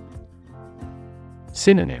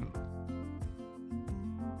 Synonym.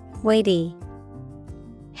 Weighty,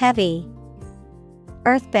 heavy,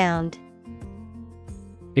 earthbound.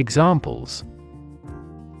 Examples.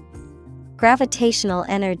 Gravitational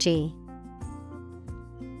energy.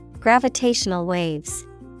 Gravitational waves.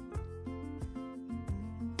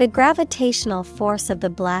 The gravitational force of the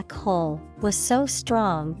black hole was so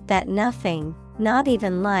strong that nothing, not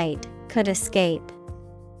even light, could escape.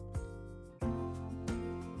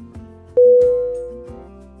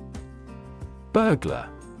 Burglar.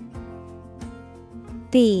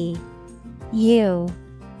 B U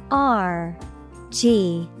R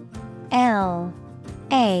G L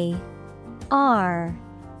A R.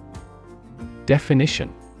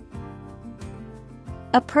 Definition.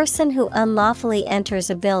 A person who unlawfully enters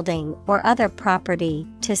a building or other property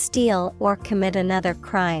to steal or commit another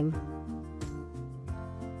crime.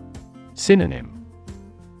 Synonym.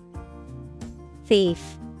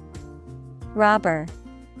 Thief, robber,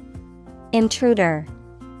 intruder.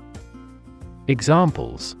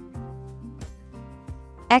 Examples.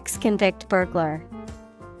 Ex-convict burglar.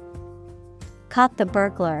 Caught the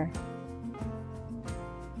burglar.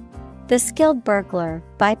 The skilled burglar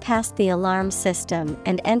bypassed the alarm system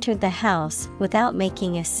and entered the house without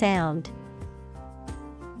making a sound.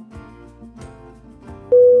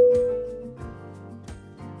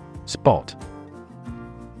 Spot.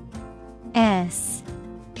 S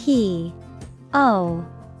P O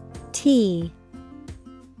T.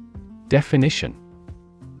 Definition.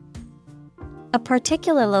 A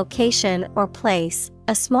particular location or place,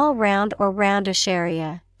 a small round or roundish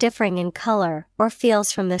area, differing in color or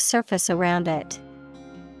feels from the surface around it.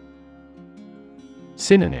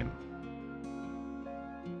 Synonym.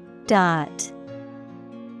 Dot,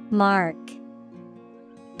 mark,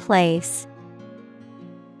 place.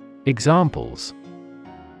 Examples.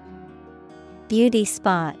 Beauty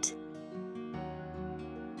spot.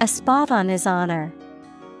 A spot on his honor.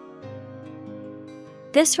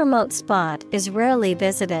 This remote spot is rarely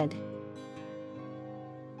visited.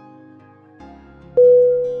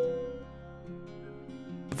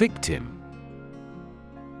 Victim.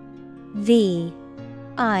 V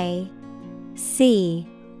I C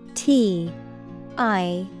T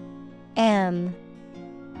I M.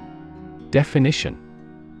 Definition.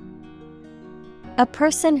 A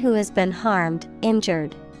person who has been harmed,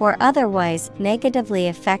 injured, or otherwise negatively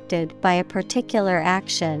affected by a particular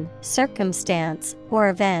action, circumstance, or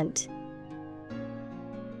event.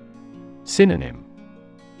 Synonym.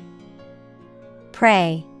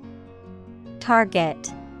 Prey, target,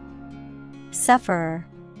 sufferer.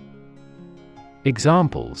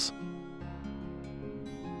 Examples: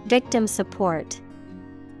 Victim support,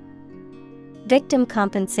 victim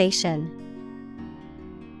compensation.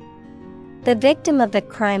 The victim of the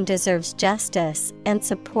crime deserves justice and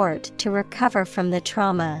support to recover from the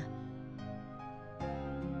trauma.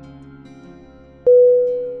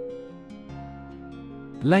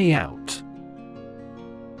 Layout.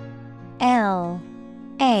 L-A-Y-O-U-T.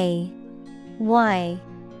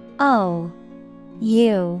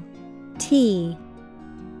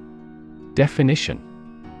 Definition: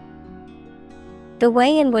 the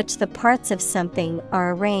way in which the parts of something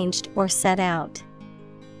are arranged or set out.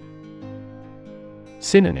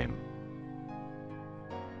 Synonym: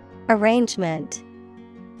 Arrangement,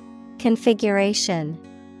 configuration,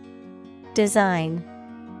 design.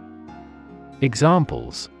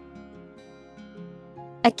 Examples: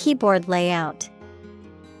 a keyboard layout,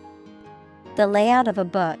 the layout of a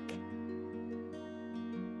book.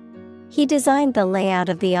 He designed the layout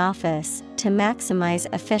of the office to maximize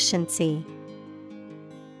efficiency.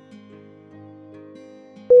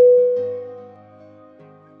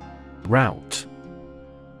 Route.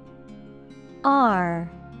 R-O-U-T.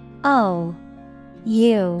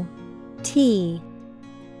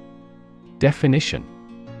 Definition: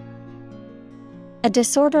 a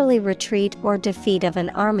disorderly retreat or defeat of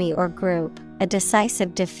an army or group, a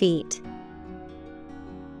decisive defeat.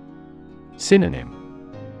 Synonym: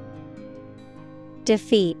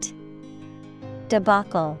 Defeat,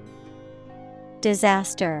 debacle,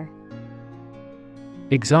 disaster.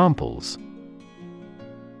 Examples: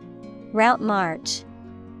 route march,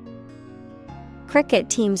 cricket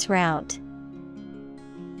team's route.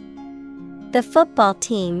 The football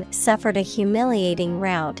team suffered a humiliating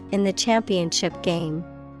rout in the championship game.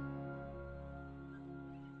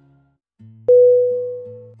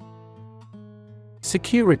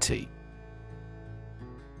 Security.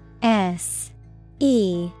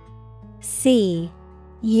 S-E-C-U-R-I-T-Y.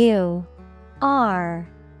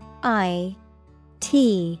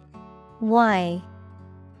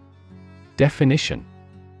 Definition: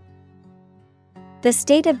 the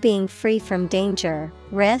state of being free from danger,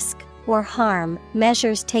 risk, or harm,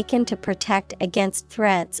 measures taken to protect against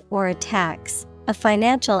threats or attacks, a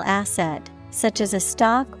financial asset, such as a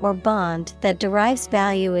stock or bond that derives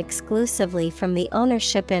value exclusively from the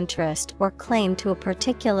ownership interest or claim to a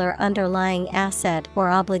particular underlying asset or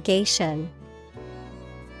obligation.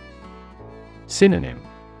 Synonym: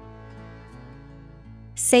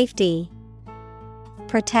 Safety,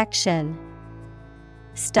 protection,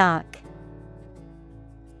 stock.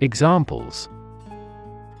 Examples: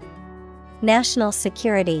 national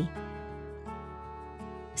security,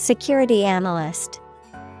 security analyst.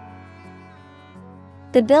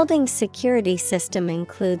 The building's security system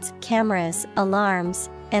includes cameras, alarms,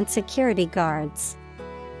 and security guards.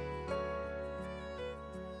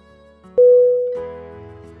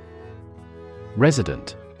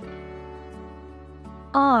 Resident.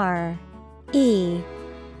 R-E-S-I-D-E-N-T.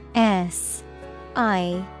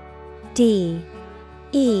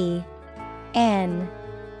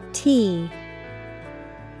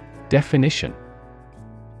 Definition: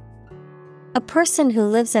 a person who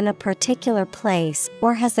lives in a particular place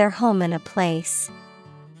or has their home in a place.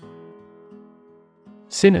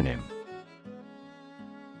 Synonym: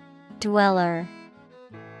 dweller,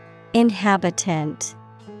 inhabitant,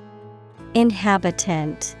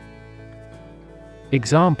 inhabitant.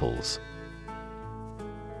 Examples: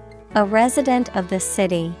 a resident of the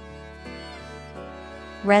city,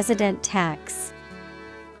 resident tax.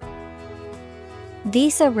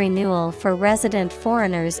 Visa renewal for resident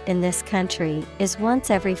foreigners in this country is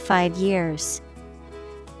once every 5 years.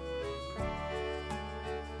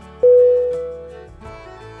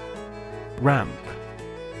 Ramp.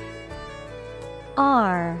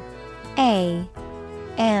 R-A-M-P.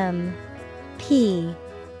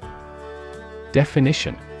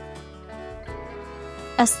 Definition: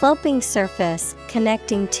 a sloping surface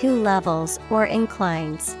connecting two levels or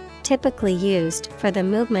inclines, typically used for the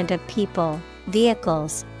movement of people,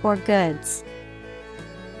 vehicles, or goods.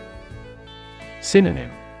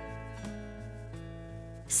 Synonym: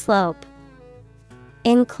 slope,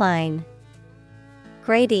 incline,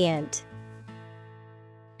 gradient.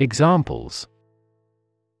 Examples: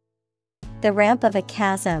 the ramp of a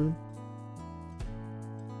chasm,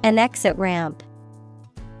 an exit ramp.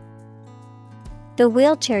 The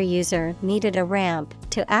wheelchair user needed a ramp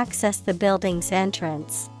to access the building's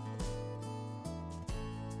entrance.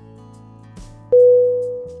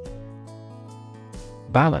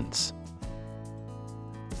 Balance.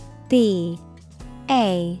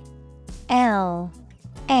 BALANCE.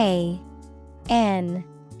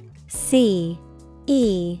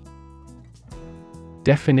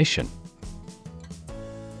 Definition: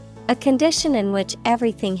 a condition in which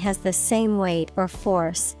everything has the same weight or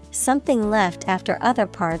force, something left after other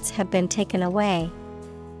parts have been taken away.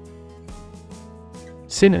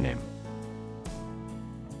 Synonym: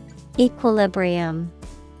 equilibrium,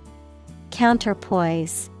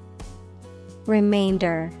 counterpoise,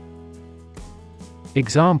 remainder.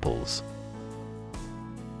 Examples: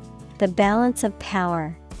 the balance of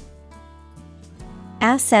power.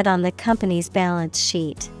 Asset on the company's balance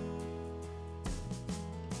sheet.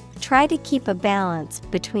 Try to keep a balance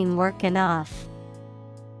between work and off.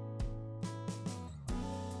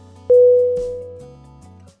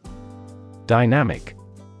 Dynamic.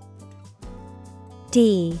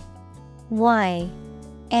 DYNAMIC.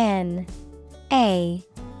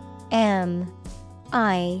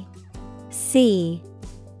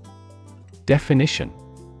 Definition: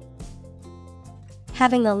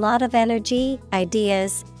 having a lot of energy,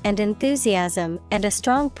 ideas, and enthusiasm and a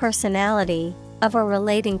strong personality, of or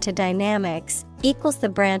relating to dynamics, equals the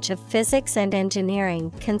branch of physics and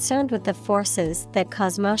engineering concerned with the forces that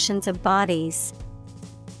cause motions of bodies.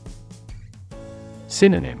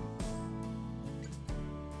 Synonym: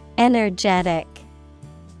 energetic,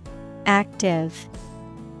 active,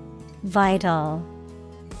 vital.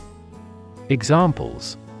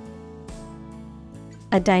 Examples: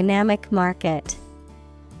 a dynamic market.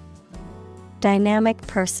 Dynamic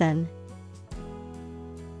person.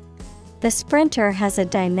 The sprinter has a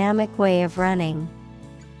dynamic way of running.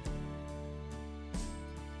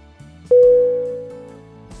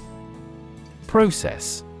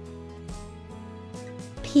 Process.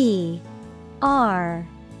 PROCESS.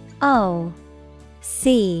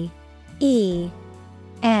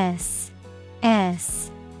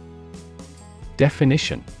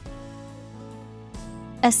 Definition: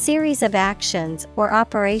 a series of actions or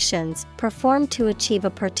operations performed to achieve a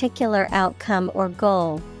particular outcome or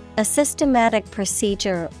goal, a systematic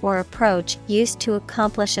procedure or approach used to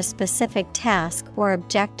accomplish a specific task or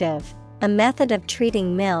objective, a method of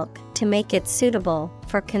treating milk to make it suitable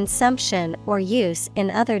for consumption or use in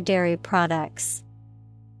other dairy products.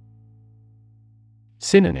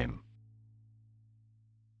 Synonym: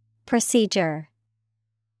 procedure,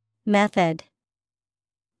 method,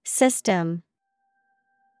 system.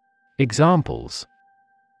 Examples: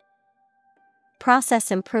 process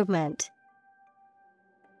improvement.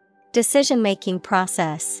 Decision-making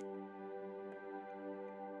process.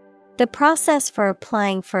 The process for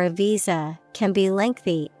applying for a visa can be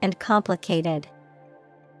lengthy and complicated.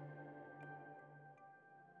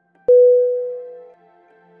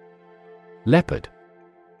 Leopard.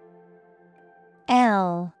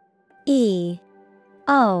 LEOPARD.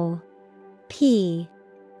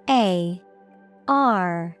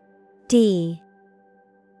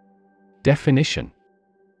 Definition: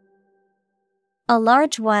 a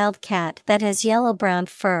large wild cat that has yellow-brown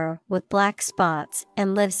fur with black spots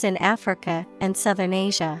and lives in Africa and southern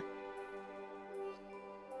Asia.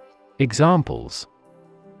 Examples: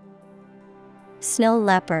 snow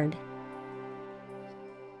leopard.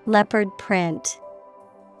 Leopard print.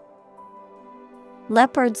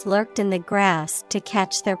 Leopards lurked in the grass to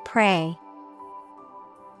catch their prey.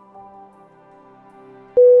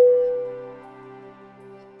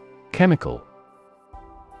 Chemical.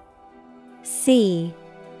 CHEMICAL.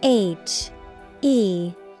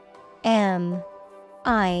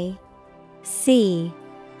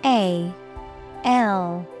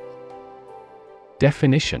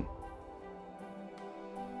 Definition: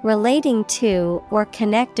 relating to or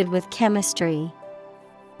connected with chemistry.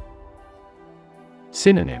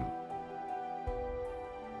 Synonym: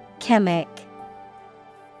 chemic,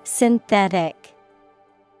 synthetic.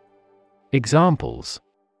 Examples: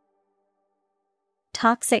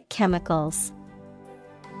 toxic chemicals.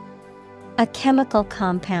 A chemical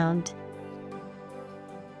compound.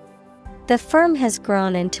 The firm has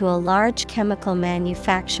grown into a large chemical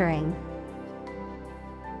manufacturing.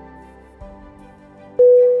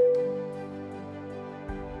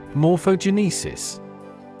 Morphogenesis.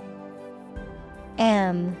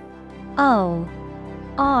 MORPHOGENES.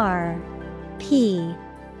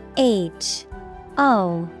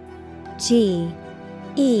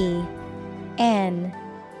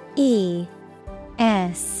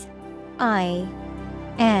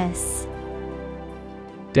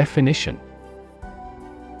 Definition: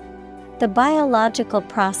 the biological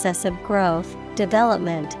process of growth,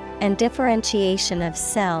 development, and differentiation of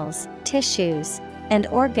cells, tissues, and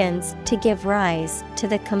organs to give rise to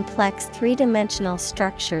the complex three-dimensional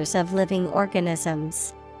structures of living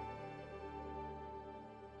organisms.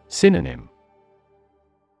 Synonym: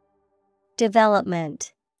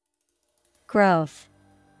 development, growth,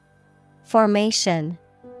 formation.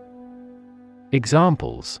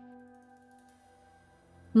 Examples: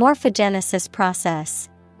 morphogenesis process,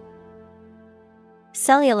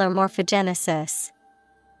 cellular morphogenesis.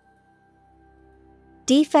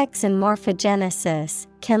 Defects in morphogenesis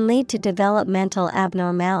can lead to developmental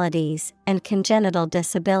abnormalities and congenital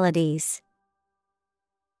disabilities.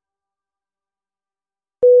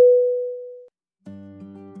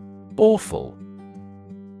 Awful.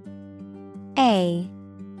 AWFUL.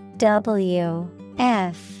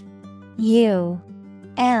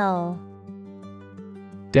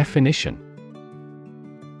 Definition: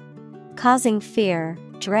 causing fear,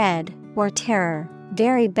 dread, or terror,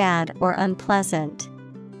 very bad or unpleasant.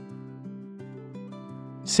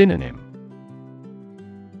 Synonym: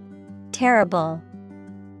 terrible,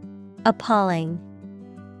 appalling,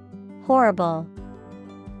 horrible.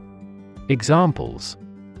 Examples: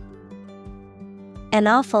 an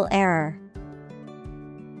awful error,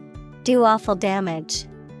 do awful damage.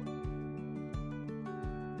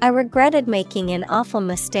 I regretted making an awful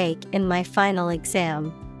mistake in my final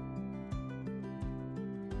exam.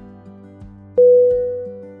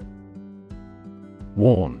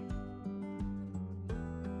 Warn.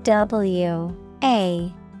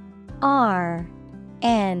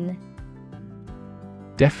 WARN.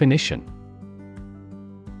 Definition: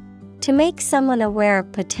 to make someone aware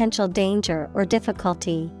of potential danger or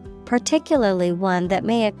difficulty, particularly one that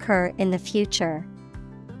may occur in the future.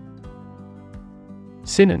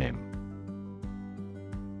 Synonym: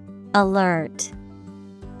 alert,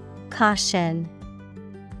 caution,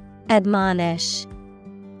 admonish.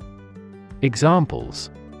 Examples: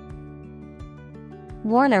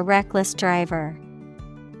 warn a reckless driver,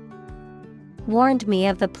 warned me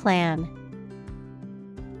of the plan.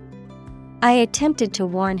 I attempted to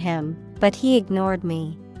warn him, but he ignored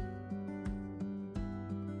me.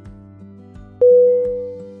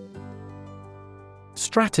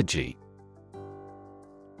 Strategy.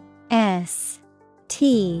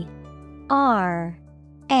 STRATEGY.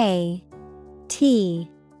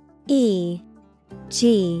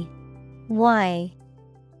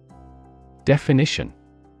 Definition: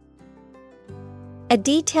 a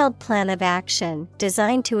detailed plan of action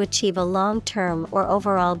designed to achieve a long-term or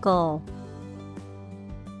overall goal.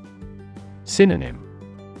 Synonym: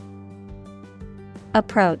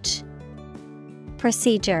 approach,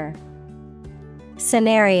 procedure,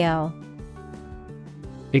 scenario.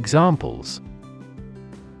 Examples: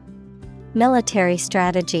 military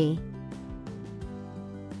strategy,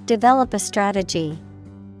 develop a strategy.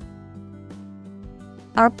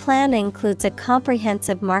 Our plan includes a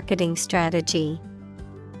comprehensive marketing strategy.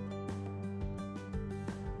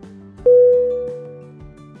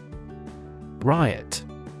 Riot.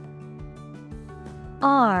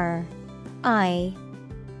 RIOT.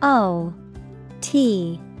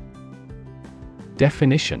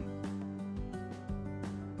 Definition: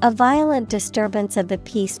 a violent disturbance of the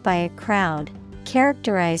peace by a crowd,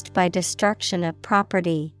 characterized by destruction of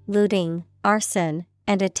property, looting, arson,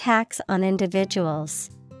 and attacks on individuals.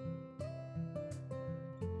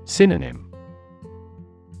 Synonym: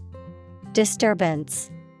 disturbance,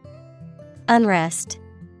 unrest,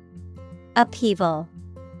 upheaval.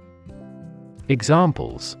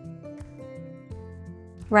 Examples: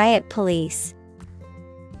 riot police,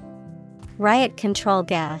 riot control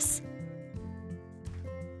gas.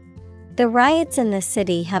 The riots in the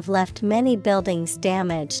city have left many buildings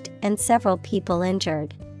damaged and several people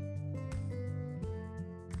injured.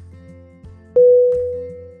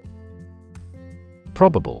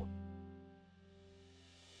 Probable.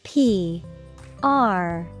 PROBABLE.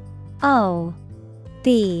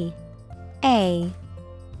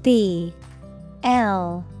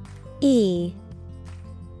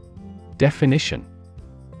 Definition: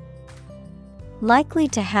 likely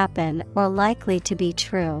to happen or likely to be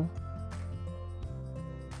true.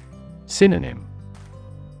 Synonym: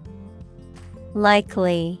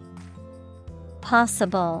 likely,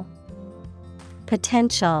 possible,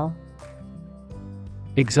 potential.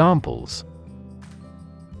 Examples: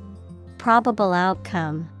 probable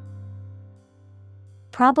outcome,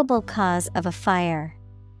 probable cause of a fire.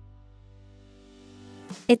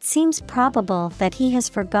 It seems probable that he has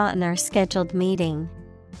forgotten our scheduled meeting.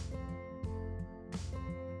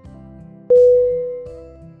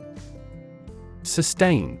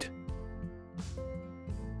 Sustained.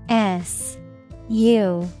 SUSTAINED.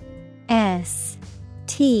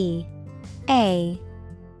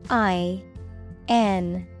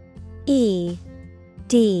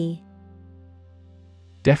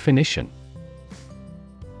 Definition: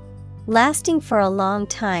 lasting for a long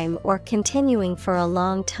time or continuing for a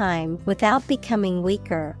long time without becoming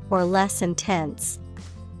weaker or less intense.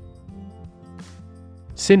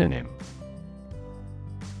 Synonym: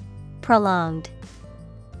 Prolonged,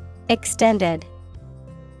 extended,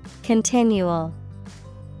 continual.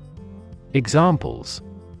 Examples: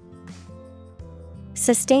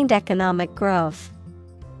 Sustained economic growth.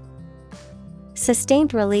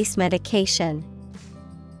 Sustained release medication.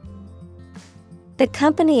 The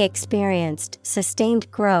company experienced sustained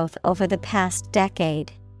growth over the past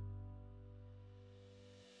decade.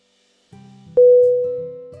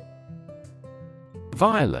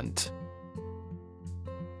 Violent.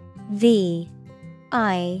 V-I-O-L-E-N-T.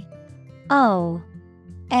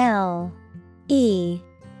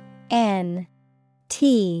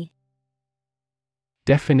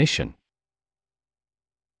 Definition: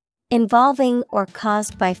 Involving or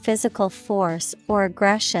caused by physical force or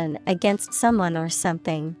aggression against someone or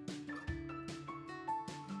something.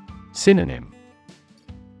 Synonym: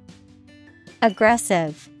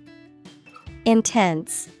 Aggressive,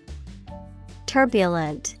 intense,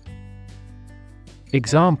 turbulent.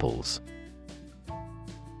 Examples: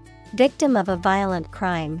 Victim of a violent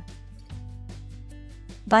crime.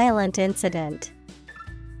 Violent incident.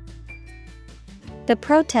 The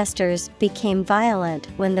protesters became violent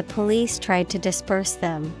when the police tried to disperse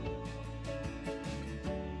them.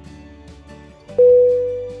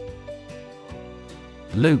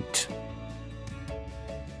 Loot.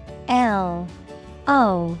 L-O-O-T.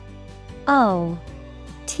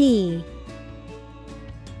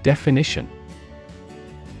 Definition: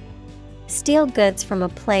 Steal goods from a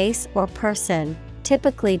place or person,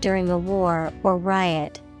 typically during a war or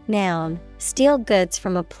riot. Noun, steal goods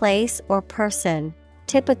from a place or person,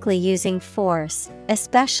 typically using force,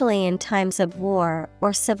 especially in times of war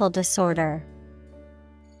or civil disorder.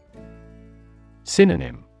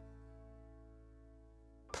 Synonym: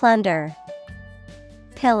 Plunder,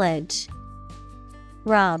 pillage,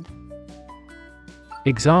 rob.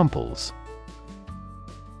 Examples: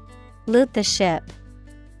 Loot the ship.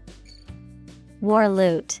 War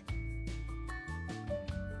loot.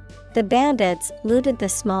 The bandits looted the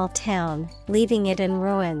small town, leaving it in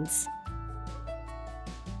ruins.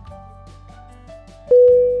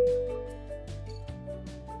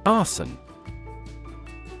 Arson.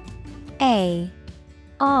 A-R-S-O-N.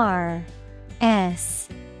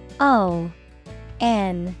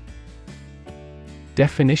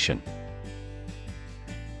 Definition: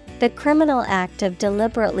 The criminal act of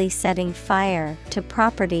deliberately setting fire to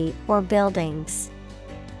property or buildings.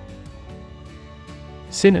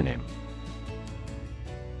 Synonym: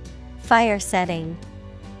 Fire setting,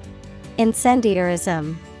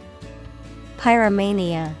 incendiarism,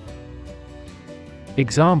 pyromania.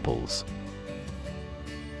 Examples: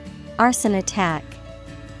 Arson attack.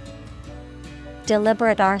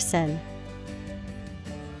 Deliberate arson.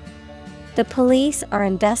 The police are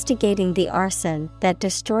investigating the arson that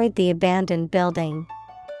destroyed the abandoned building.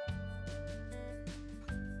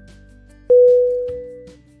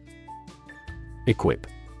 Equip.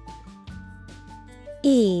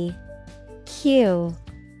 E-Q-U-I-P.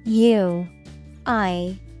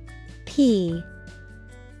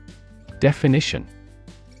 Definition: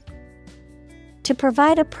 To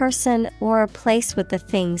provide a person or a place with the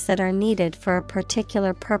things that are needed for a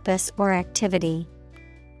particular purpose or activity.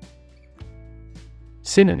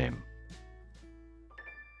 Synonym: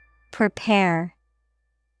 Prepare,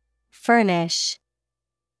 furnish,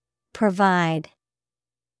 provide.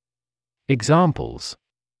 Examples: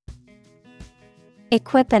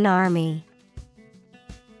 Equip an army.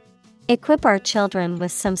 Equip our children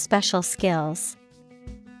with some special skills.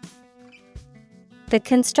 The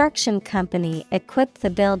construction company equipped the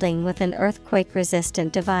building with an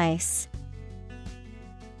earthquake-resistant device.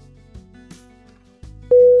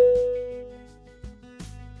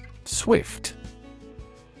 Swift.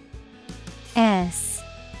 S-W-I-F-T.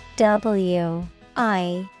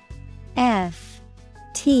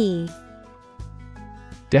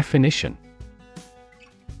 Definition: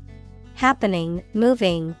 Happening,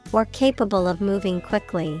 moving, or capable of moving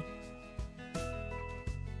quickly.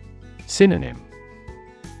 Synonym: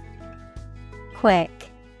 Quick,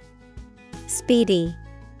 speedy,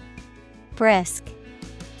 brisk.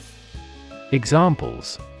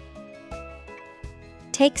 Examples: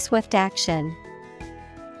 Take swift action.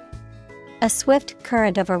 A swift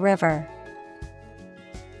current of a river.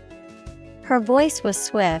 Her voice was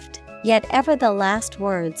swift, yet ever the last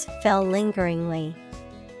words fell lingeringly.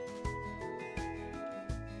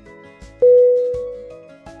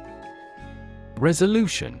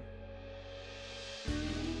 Resolution.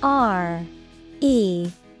 R-E-S-O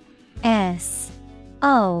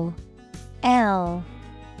L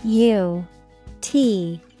U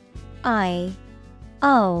T I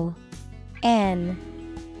O N.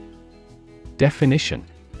 Definition: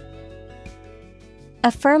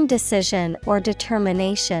 a firm decision or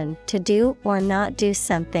determination to do or not do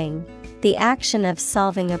something, the action of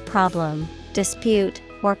solving a problem, dispute,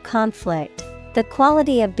 or conflict, the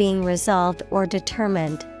quality of being resolved or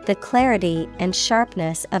determined, the clarity and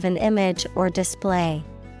sharpness of an image or display.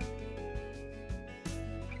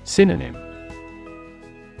 Synonym: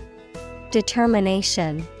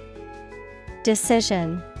 Determination,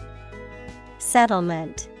 decision,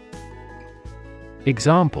 settlement.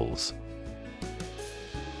 Examples: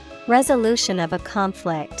 resolution of a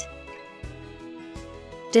conflict,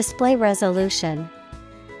 display resolution.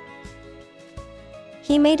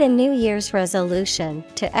 He made a New Year's resolution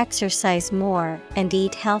to exercise more and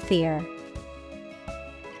eat healthier.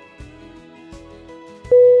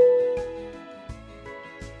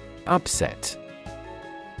 Upset.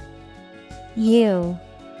 U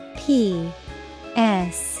P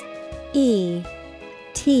S E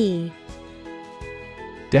T.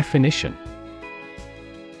 Definition: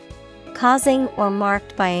 causing or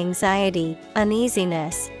marked by anxiety,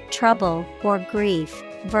 uneasiness, trouble, or grief.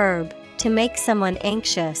 Verb, to make someone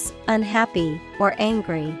anxious, unhappy, or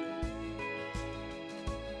angry.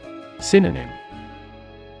 Synonym: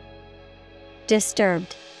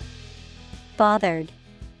 disturbed, bothered,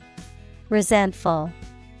 resentful.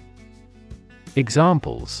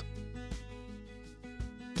 Examples: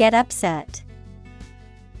 get upset,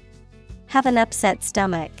 have an upset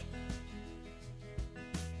stomach.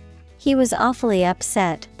 He was awfully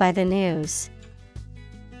upset by the news.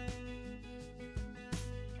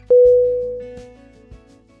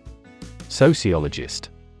 Sociologist.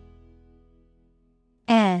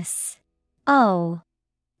 S O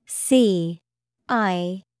C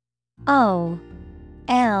I O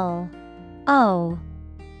L O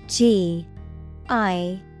G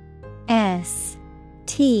I S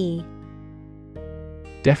T.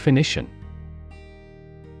 Definition: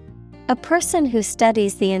 a person who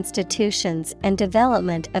studies the institutions and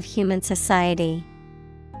development of human society.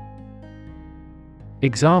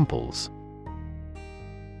 Examples: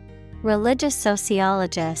 religious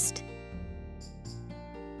sociologist,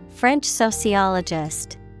 French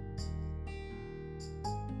sociologist.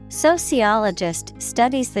 Sociologist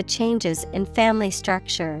studies the changes in family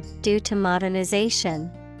structure due to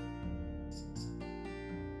modernization.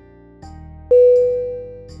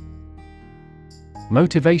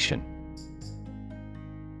 Motivation.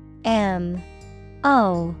 M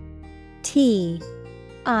O T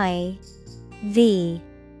I V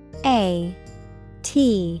A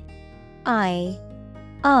T I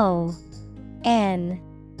O N.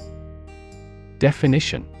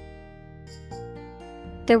 Definition: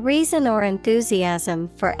 the reason or enthusiasm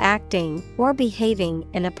for acting or behaving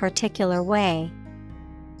in a particular way.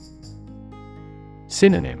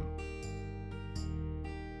 Synonym: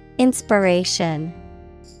 inspiration,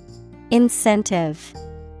 incentive,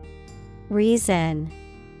 reason.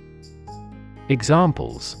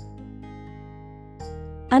 Examples: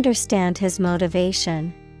 understand his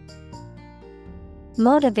motivation,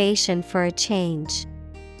 motivation for a change.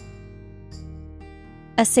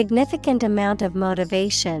 A significant amount of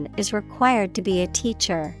motivation is required to be a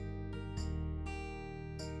teacher.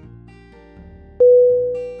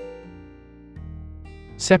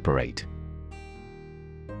 Separate.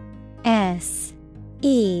 S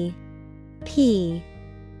E P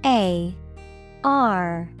A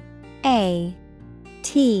R A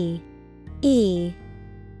T E.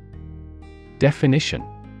 Definition: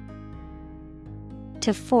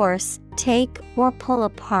 to force, take, or pull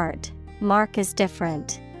apart. Mark is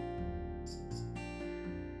different.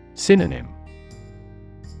 Synonym: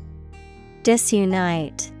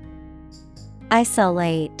 disunite,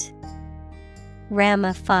 isolate,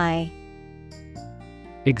 ramify.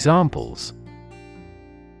 Examples: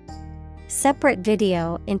 separate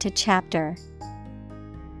video into chapter,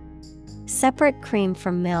 separate cream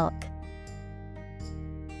from milk.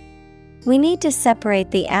 We need to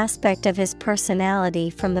separate the aspect of his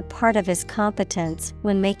personality from the part of his competence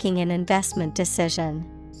when making an investment decision.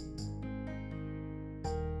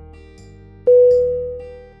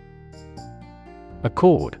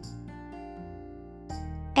 Accord.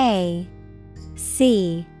 A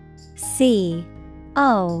C C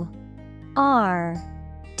O R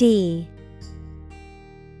D.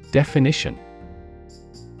 Definition: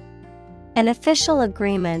 an official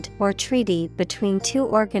agreement or treaty between two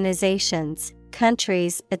organizations,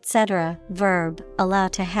 countries, etc. Verb, allow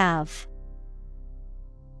to have.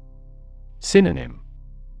 Synonym: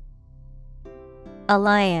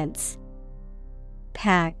 alliance,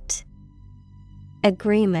 pact,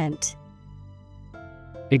 agreement.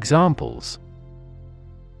 Examples: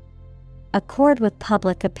 Accord with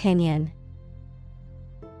public opinion.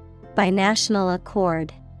 By national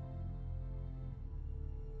accord.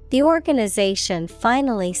 The organization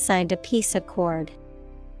finally signed a peace accord.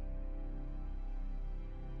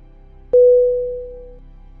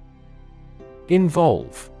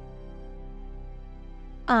 Involve.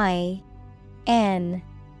 INVOLVE.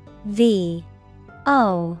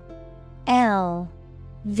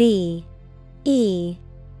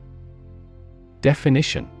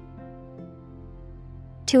 Definition: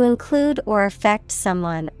 To include or affect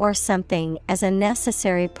someone or something as a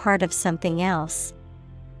necessary part of something else.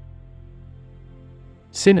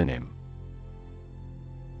 Synonym: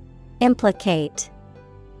 Implicate,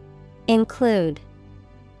 include,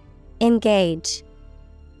 engage.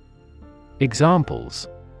 Examples: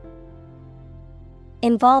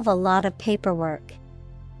 Involve a lot of paperwork.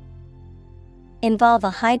 Involve a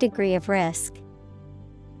high degree of risk.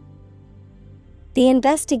 The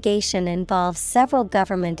investigation involves several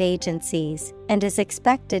government agencies and is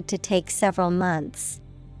expected to take several months.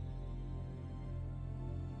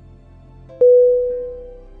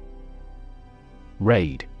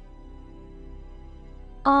 Raid.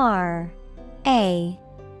 R-A-I-D.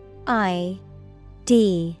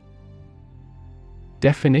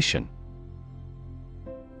 Definition: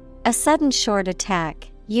 A sudden short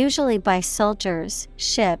attack, usually by soldiers,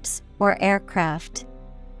 ships, or aircraft.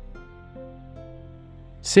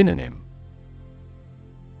 Synonym: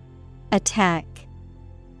 Attack,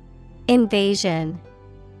 invasion,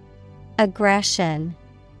 aggression.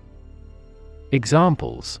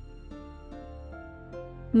 Examples: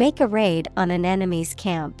 Make a raid on an enemy's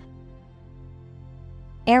camp.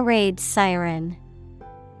 Air raid siren.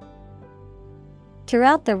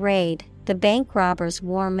 Throughout the raid, the bank robbers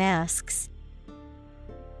wore masks.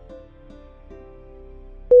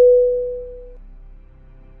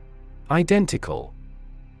 Identical.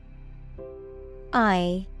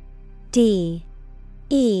 IDENTICAL.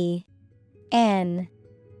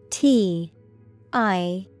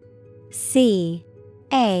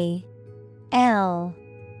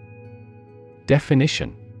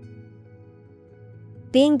 Definition: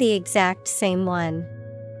 Being the exact same one.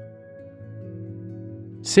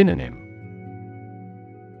 Synonym: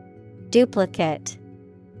 Duplicate,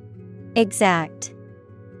 exact,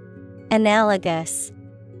 analogous.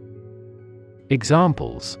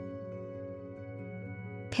 Examples: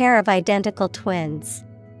 Pair of identical twins.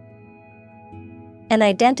 An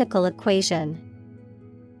identical equation.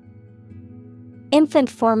 Infant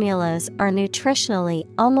formulas are nutritionally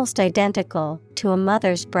almost identical to a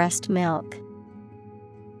mother's breast milk.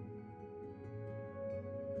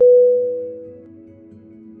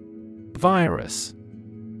 Virus.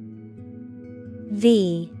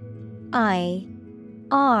 V-I-R-U-S.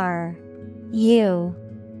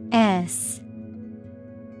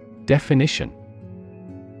 Definition: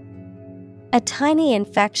 A tiny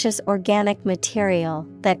infectious organic material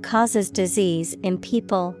that causes disease in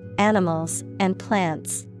people, animals, and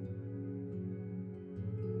plants.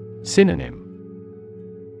 Synonym: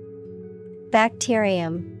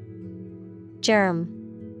 Bacterium, germ,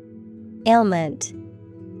 ailment.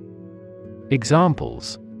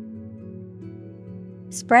 Examples: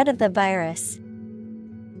 Spread of the virus.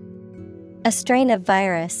 A strain of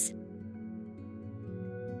virus.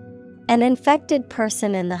 An infected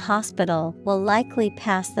person in the hospital will likely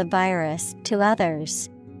pass the virus to others.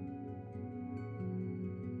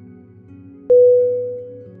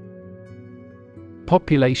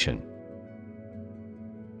 Population.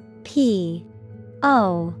 P-O-P-U-L-A-T-I-O-N.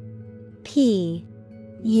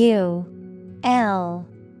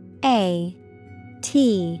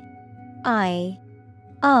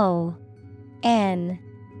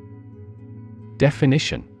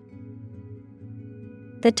 Definition: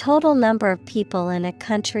 The total number of people in a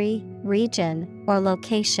country, region, or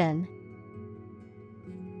location.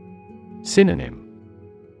 Synonym: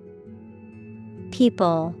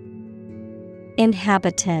 People,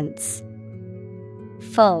 inhabitants,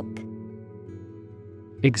 folk.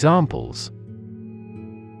 Examples: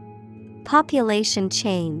 Population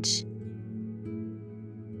change.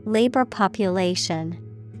 Labor population.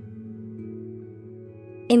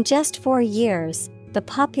 In just 4 years, the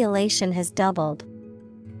population has doubled.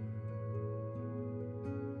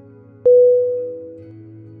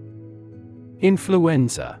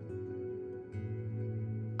 Influenza.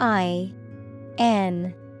 INFLUENZA.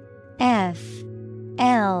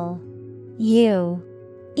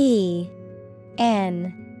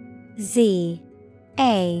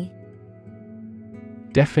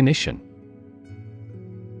 Definition: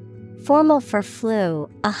 Formal for flu,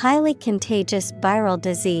 a highly contagious viral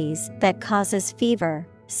disease that causes fever,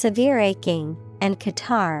 severe aching, and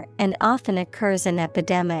catarrh and often occurs in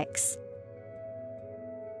epidemics.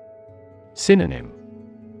 Synonym: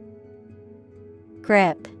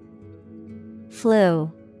 Grip,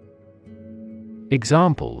 flu.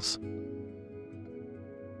 Examples: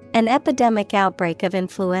 An epidemic outbreak of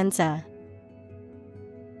influenza.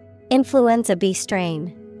 Influenza B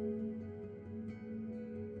strain.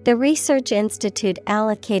 The research institute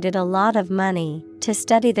allocated a lot of money to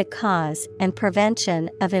study the cause and prevention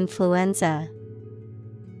of influenza.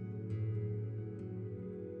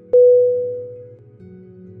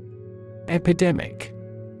 Epidemic.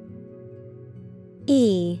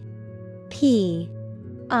 E P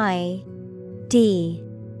I D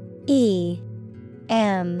E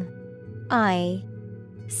M I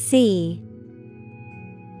C.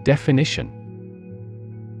 Definition: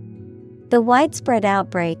 The widespread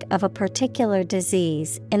outbreak of a particular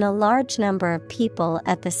disease in a large number of people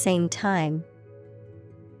at the same time.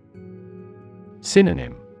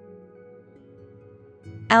 Synonym: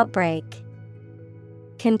 Outbreak,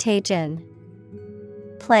 contagion,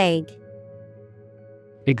 plague.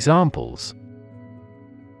 Examples: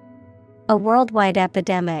 A worldwide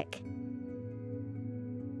epidemic.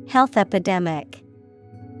 Health epidemic.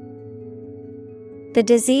 The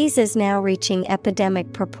disease is now reaching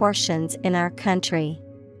epidemic proportions in our country.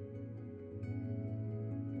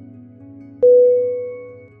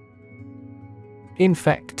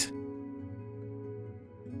 Infect.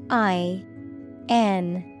 I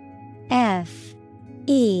N F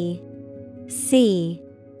E C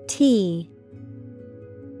T.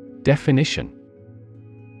 Definition: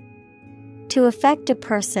 To affect a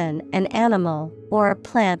person, an animal, or a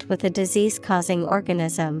plant with a disease-causing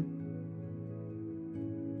organism.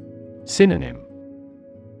 Synonym: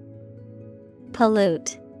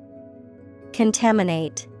 Pollute,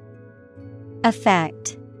 contaminate,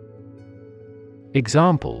 affect.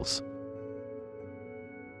 Examples: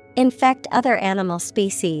 Infect other animal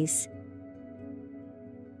species.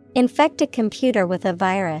 Infect a computer with a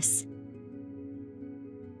virus.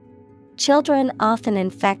 Children often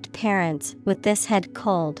infect parents with this head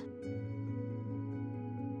cold.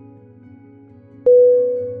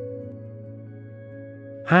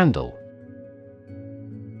 Handle.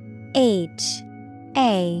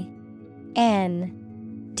 Handle.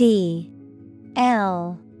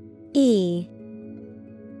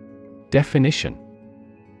 Definition: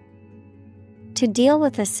 To deal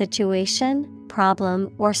with a situation,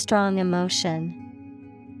 problem, or strong emotion.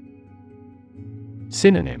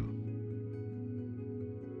 Synonym: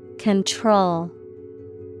 Control,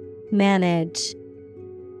 manage,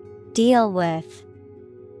 deal with.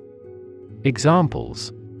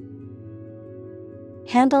 Examples: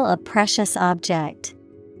 Handle a precious object.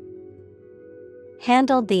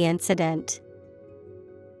 Handled the incident.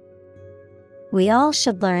 We all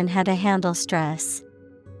should learn how to handle stress.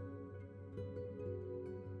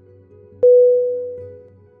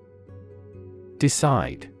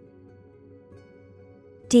 Decide.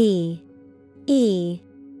 D E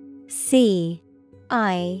C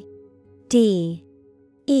I D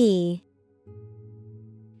E.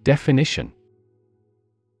 Definition: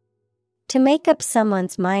 To make up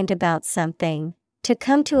someone's mind about something, to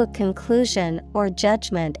come to a conclusion or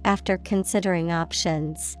judgment after considering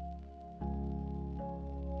options.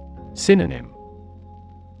 Synonym: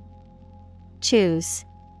 Choose,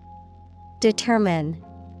 determine,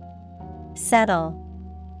 settle.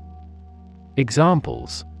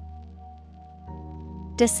 Examples: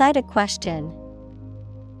 Decide a question.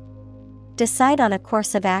 Decide on a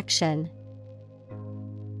course of action.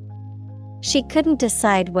 She couldn't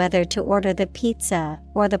decide whether to order the pizza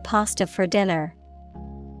or the pasta for dinner.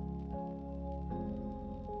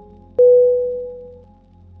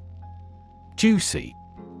 Juicy.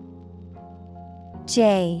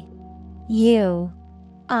 J U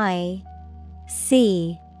I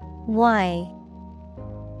C Y.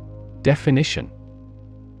 Definition: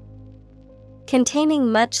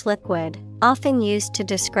 Containing much liquid, often used to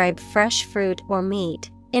describe fresh fruit or meat,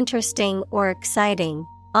 interesting or exciting,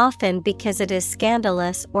 often because it is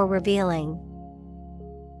scandalous or revealing.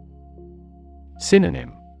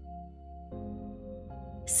 Synonym: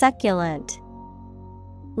 Succulent,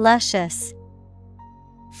 luscious,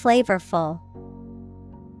 flavorful.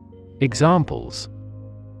 Examples: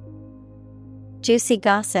 Juicy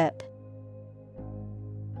gossip.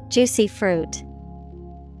 Juicy fruit.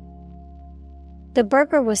 The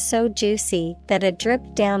burger was so juicy that it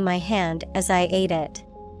dripped down my hand as I ate it.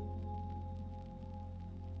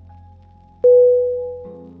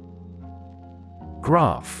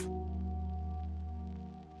 Graph.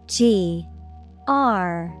 G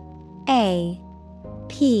R A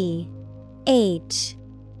P H.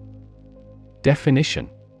 Definition: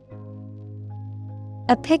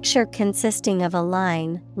 A picture consisting of a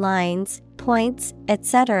line, lines, points,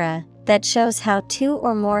 etc., that shows how two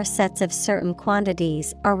or more sets of certain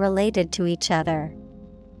quantities are related to each other.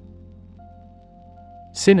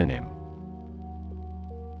 Synonym: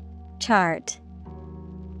 Chart,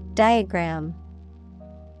 diagram,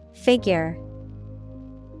 figure.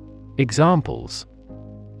 Examples: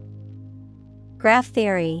 Graph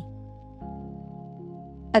theory.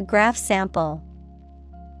 A graph sample.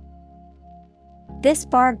 This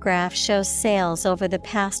bar graph shows sales over the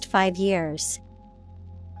past 5 years.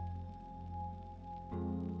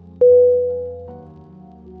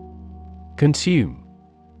 Consume.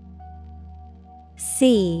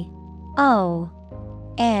 CONSUME.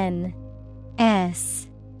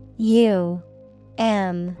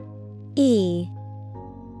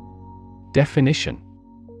 Definition: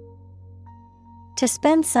 To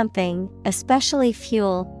spend something, especially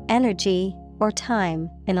fuel, energy, or time,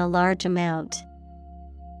 in a large amount.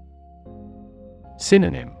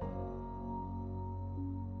 Synonym: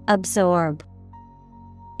 Absorb,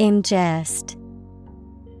 ingest,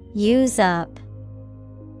 use up.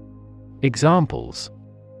 Examples: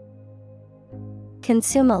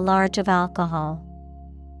 Consume a large of alcohol.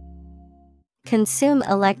 Consume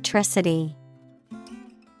electricity.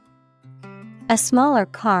 A smaller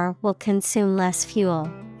car will consume less fuel.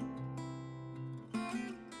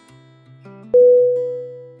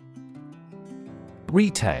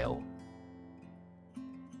 Retail.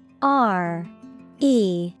 RETAIL.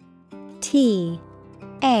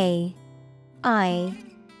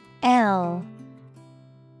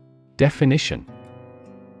 Definition: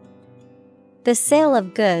 The sale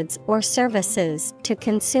of goods or services to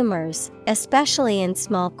consumers, especially in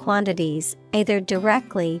small quantities, either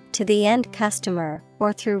directly to the end customer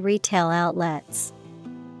or through retail outlets.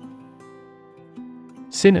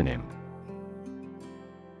 Synonym: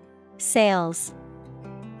 Sales,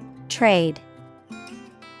 trade,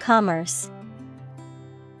 commerce.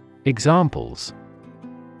 Examples: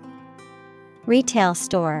 Retail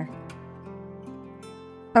store.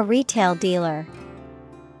 A retail dealer.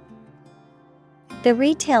 The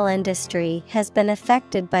retail industry has been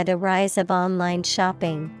affected by the rise of online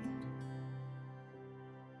shopping.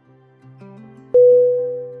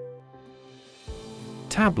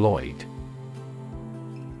 Tabloid.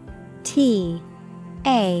 TABLOID.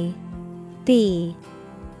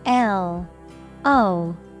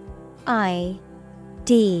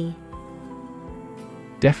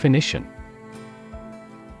 Definition: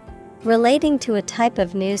 Relating to a type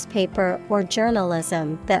of newspaper or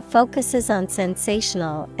journalism that focuses on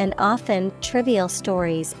sensational and often trivial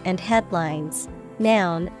stories and headlines.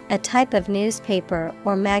 Noun, a type of newspaper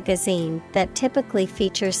or magazine that typically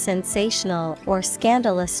features sensational or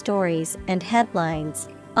scandalous stories and headlines,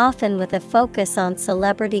 often with a focus on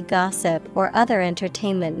celebrity gossip or other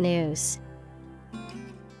entertainment news.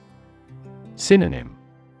 Synonym: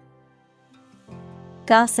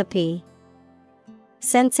 Gossipy,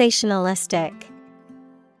 sensationalistic,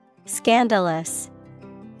 scandalous.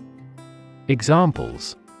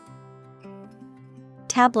 Examples: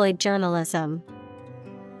 Tabloid journalism.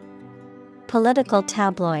 Political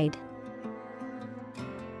tabloid.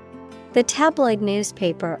 The tabloid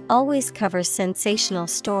newspaper always covers sensational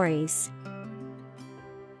stories.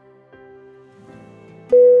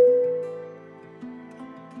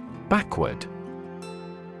 Backward.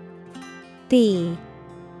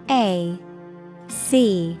 BACKWARD.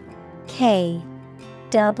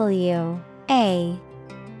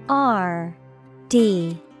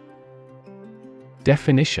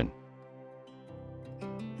 Definition: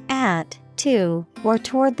 At, to, or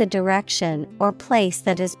toward the direction or place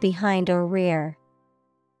that is behind or rear.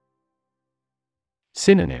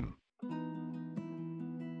 Synonym: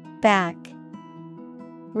 Back,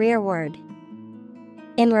 rearward,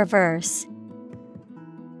 in reverse.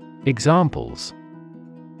 Examples: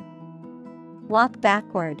 Walk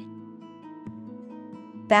backward,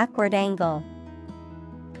 backward angle.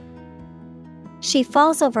 She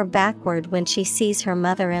falls over backward when she sees her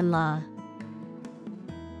mother-in-law.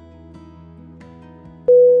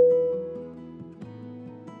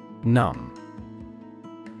 Numb.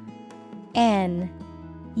 N-U-M-B.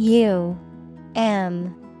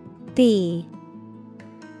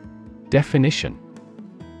 Definition: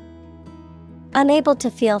 Unable to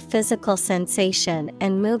feel physical sensation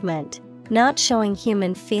and movement, not showing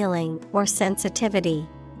human feeling or sensitivity.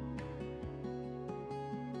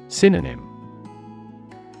 Synonym: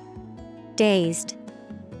 Dazed,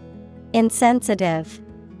 insensitive,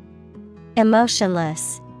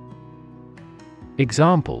 emotionless.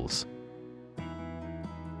 Examples: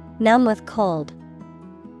 numb with cold,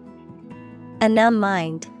 a numb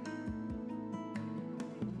mind.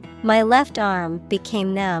 My left arm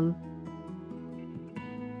became numb.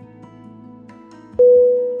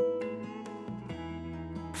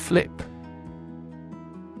 Flip.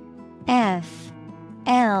 F-L-I-P.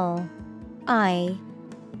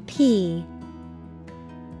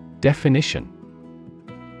 Definition: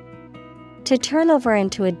 to turn over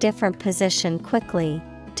into a different position quickly,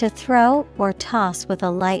 to throw or toss with a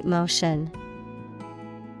light motion.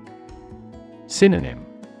 Synonym: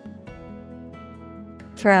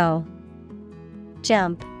 Throw,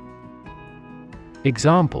 jump.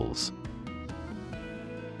 Examples: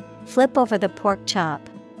 flip over the pork chop,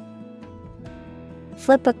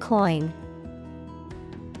 flip a coin.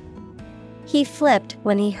 He flipped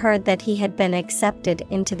when he heard that he had been accepted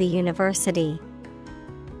into the university.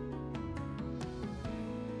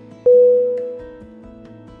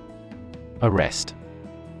 Arrest.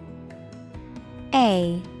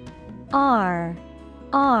 A-R-R-E-S-T.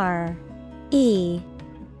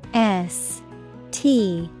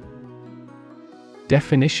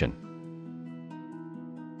 Definition: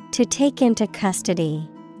 to take into custody.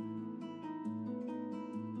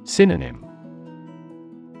 Synonym: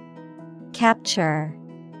 Capture,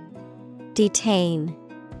 detain,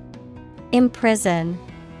 imprison.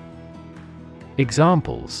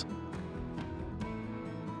 Examples: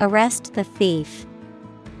 arrest the thief,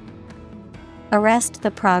 arrest the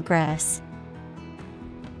progress.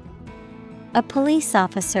 A police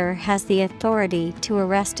officer has the authority to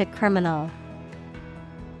arrest a criminal.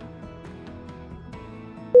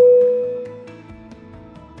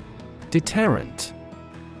 Deterrent.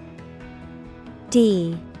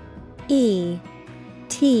 D-E-T-E-R-R-E-N-T.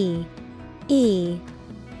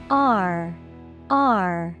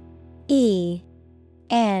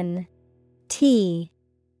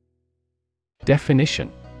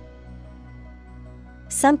 Definition: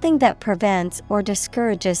 something that prevents or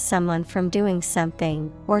discourages someone from doing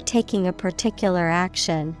something or taking a particular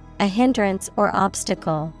action, a hindrance or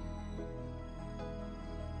obstacle.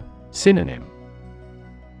 Synonym: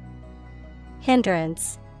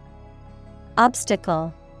 hindrance,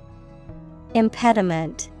 obstacle,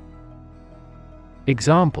 impediment.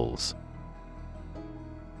 Examples: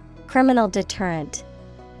 criminal deterrent,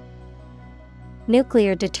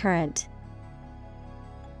 nuclear deterrent.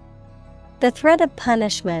 The threat of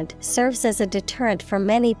punishment serves as a deterrent for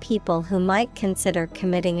many people who might consider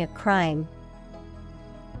committing a crime.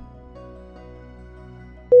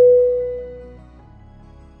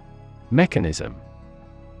 Mechanism.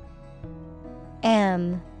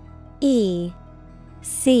 M-E-C-H-A-N-I-S-M.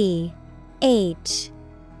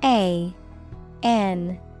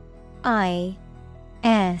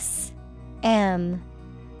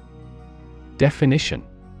 Definition: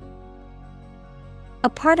 a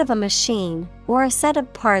part of a machine, or a set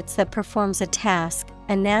of parts that performs a task,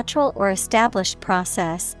 a natural or established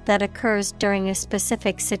process that occurs during a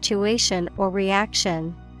specific situation or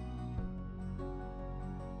reaction.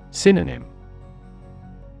 Synonym: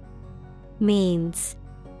 means,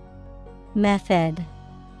 method,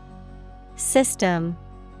 system.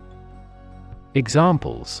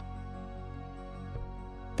 Examples: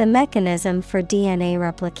 the mechanism for DNA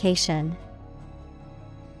replication,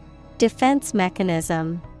 defense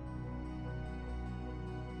mechanism.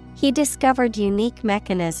 He discovered unique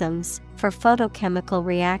mechanisms for photochemical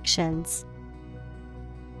reactions.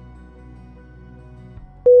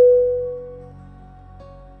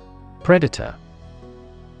 Predator.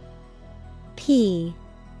 P-R-E-D-A-T-O-R.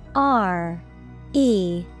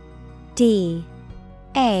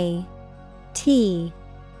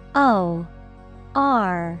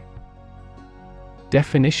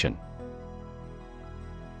 Definition: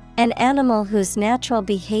 an animal whose natural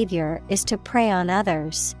behavior is to prey on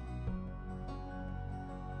others.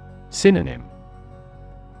 Synonym: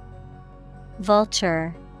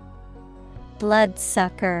 vulture,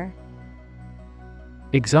 bloodsucker.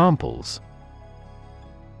 Examples: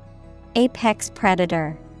 apex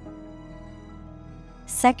predator,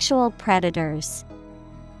 sexual predators.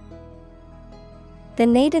 The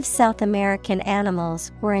native South American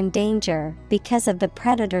animals were in danger because of the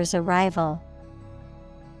predator's arrival.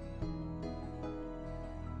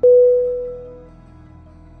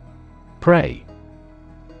 Prey.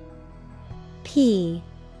 P-R-E-Y.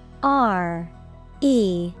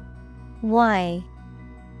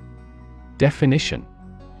 Definition: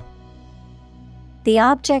 the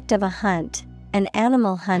object of a hunt, an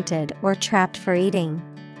animal hunted or trapped for eating.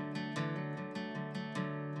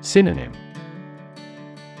 Synonym: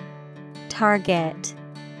 target,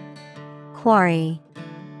 quarry,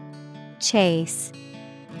 chase.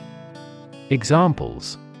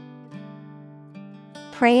 Examples: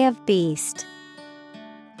 Prey of beast.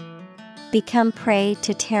 Become prey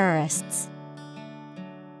to terrorists.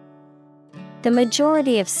 The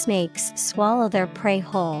majority of snakes swallow their prey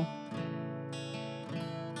whole.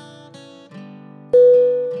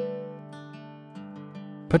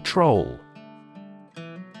 Patrol.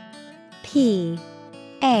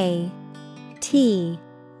 P-A-T-R-O-L.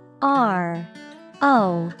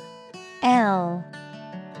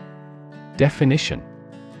 Definition: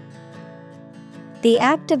 the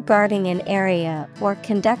act of guarding an area or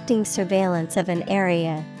conducting surveillance of an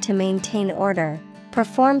area to maintain order,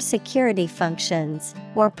 perform security functions,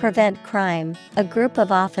 or prevent crime, a group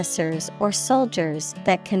of officers or soldiers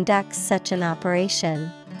that conducts such an operation.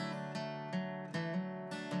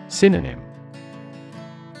 Synonym: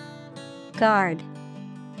 Guard,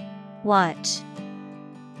 watch,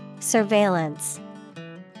 surveillance.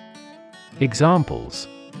 Examples: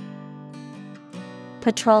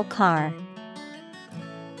 Patrol car,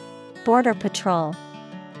 border patrol.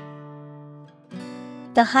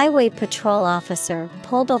 The highway patrol officer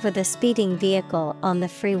pulled over the speeding vehicle on the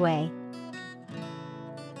freeway.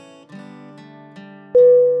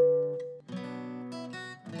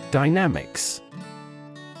 Dynamics.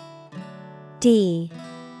 D-Y-N-A-M-I-C-S.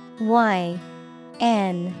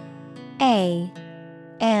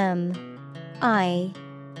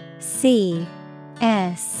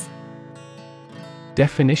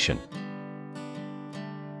 Definition: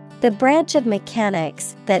 the branch of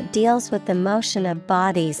mechanics that deals with the motion of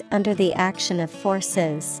bodies under the action of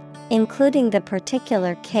forces, including the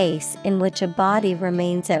particular case in which a body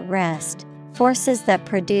remains at rest, forces that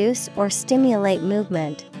produce or stimulate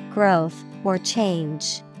movement, growth, or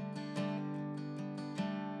change.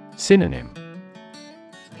 Synonym: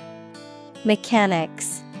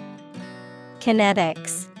 Mechanics,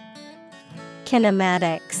 kinetics,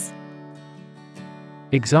 kinematics.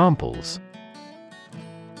 Examples: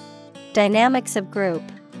 dynamics of group,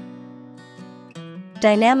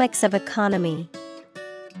 dynamics of economy.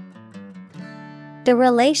 The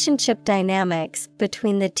relationship dynamics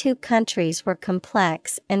between the two countries were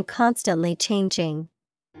complex and constantly changing.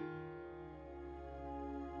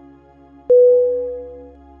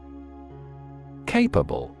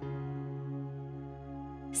 Capable.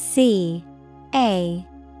 C-A-P-A-B-L-E.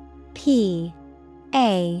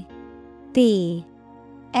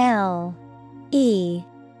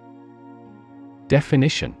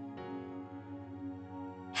 Definition: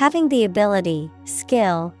 having the ability,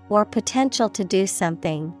 skill, or potential to do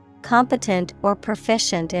something, competent or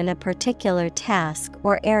proficient in a particular task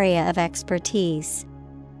or area of expertise.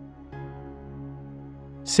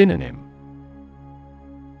 Synonym: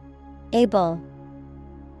 Able,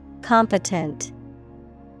 competent,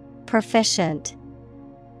 proficient.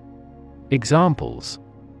 Examples: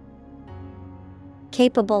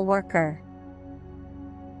 capable worker,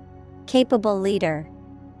 capable leader.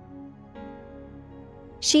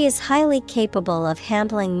 She is highly capable of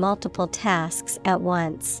handling multiple tasks at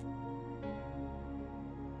once.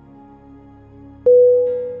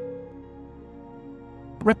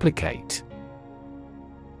 Replicate.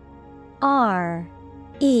 R-E-P-L-I-C-A-T-E.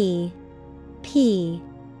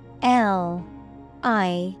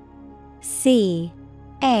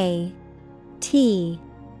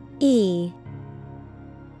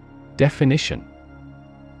 Definition: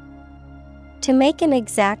 to make an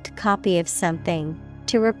exact copy of something,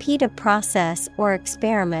 to repeat a process or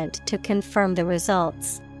experiment to confirm the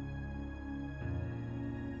results.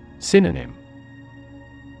 Synonym: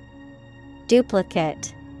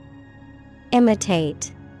 duplicate,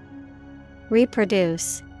 imitate,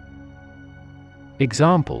 reproduce.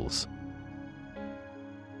 Examples: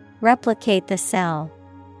 replicate the cell,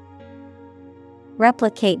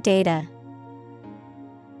 replicate data.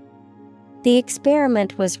 The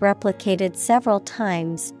experiment was replicated several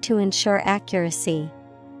times to ensure accuracy.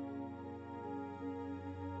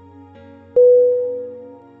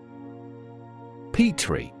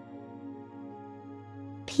 Petri.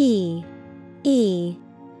 P-E-T-R-I.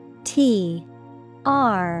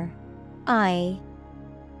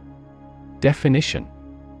 Definition: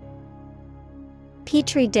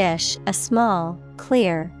 Petri dish, a small,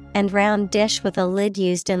 clear, and round dish with a lid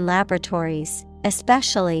used in laboratories,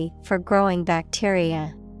 especially for growing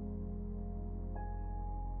bacteria.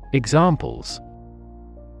 Examples: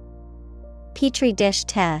 Petri dish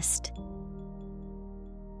test.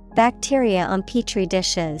 Bacteria on Petri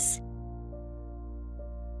dishes.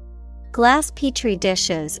 Glass Petri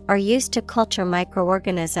dishes are used to culture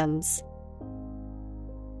microorganisms.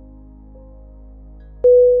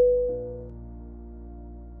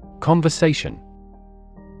 Conversation.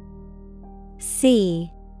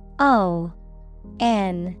 Conversation.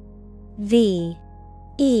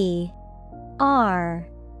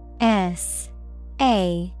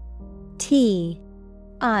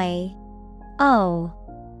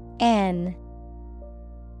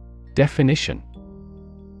 Definition: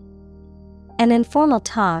 An informal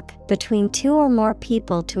talk between two or more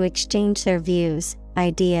people to exchange their views,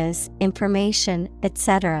 ideas, information,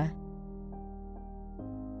 etc.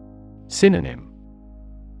 Synonym: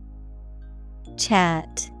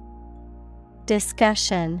 Chat,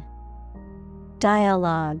 discussion,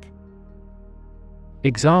 dialogue.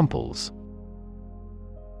 Examples: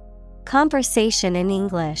 Conversation in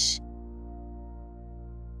English.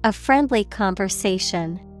 A friendly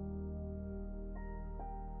conversation.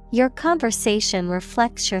 Your conversation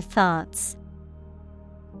reflects your thoughts.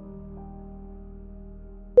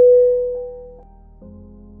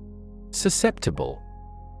 Susceptible.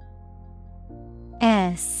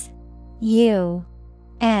 Susceptible.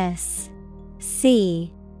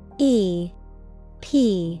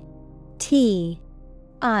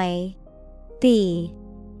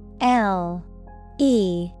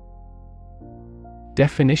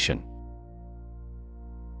 Definition: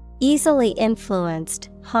 Easily influenced,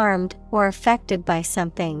 harmed, or affected by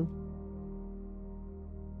something.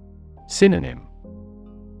 Synonym: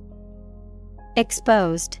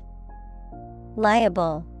 Exposed,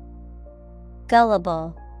 liable,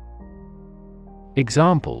 gullible.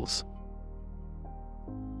 Examples: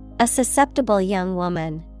 A susceptible young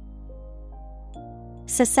woman.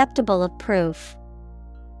 Susceptible of proof.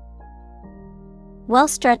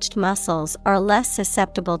 Well-stretched muscles are less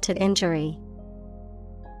susceptible to injury.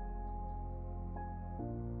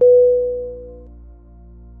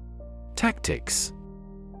 Tactics.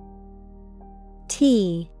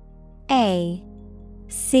 T-A-C-T-I-C-S.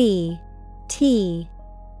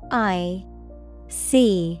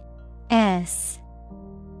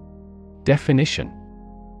 Definition: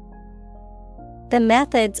 The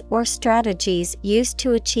methods or strategies used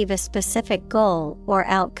to achieve a specific goal or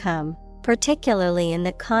outcome, particularly in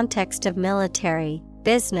the context of military,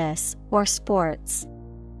 business, or sports.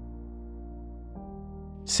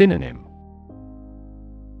 Synonym: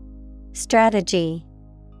 Strategy,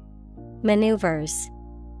 maneuvers,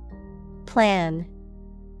 plan.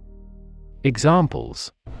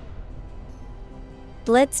 Examples: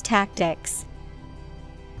 Blitz tactics.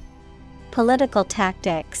 Political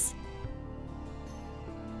tactics.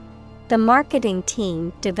 The marketing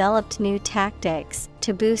team developed new tactics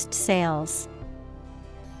to boost sales.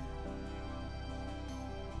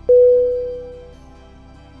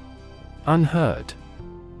 Unheard.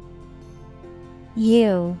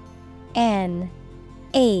 U-N-H-E-A-R-D.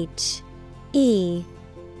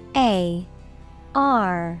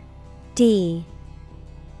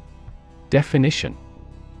 Definition: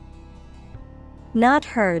 Not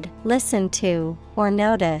heard, listened to, or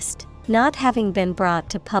noticed, not having been brought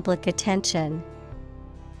to public attention.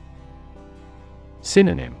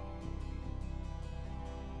 Synonym: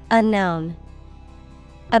 Unknown,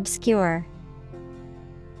 obscure.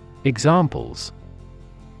 Examples: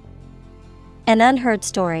 An unheard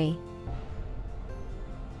story.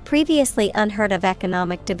 Previously unheard of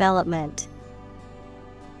economic development.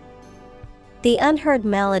 The unheard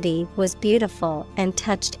melody was beautiful and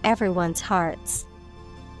touched everyone's hearts.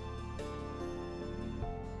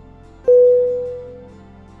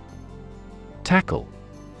 Tackle.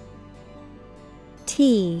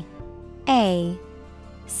 T-A-C-K-L-E.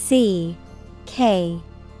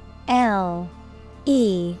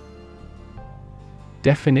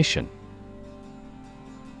 Definition: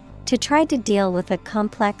 To try to deal with a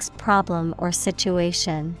complex problem or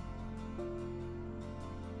situation.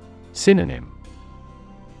 Synonym: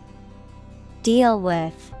 Deal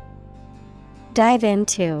with, dive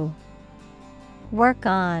into, work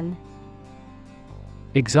on.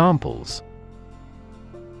 Examples: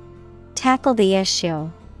 Tackle the issue.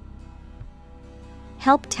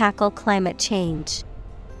 Help tackle climate change.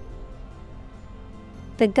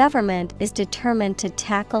 The government is determined to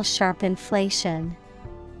tackle sharp inflation.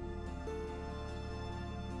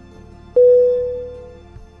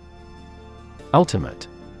 Ultimate.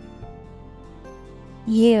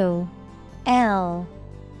 U-L-T-I-M-A-T-E.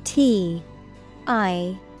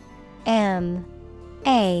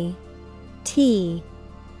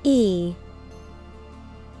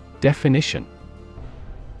 Definition: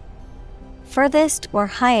 Furthest or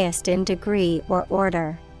highest in degree or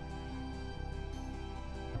order.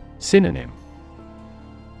 Synonym: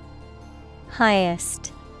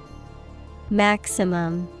 Highest,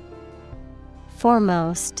 maximum,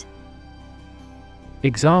 foremost.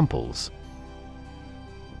 Examples: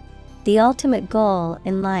 The ultimate goal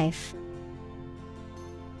in life.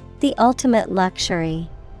 The ultimate luxury.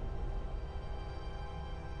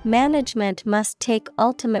 Management must take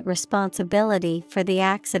ultimate responsibility for the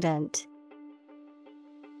accident.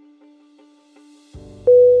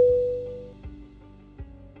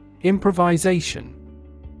 Improvisation.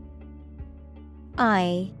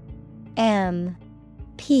 IMPROVISATION.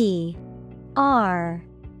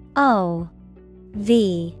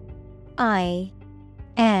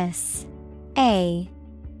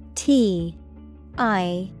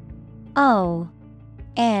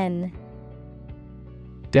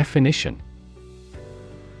 Definition: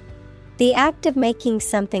 the act of making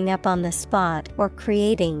something up on the spot or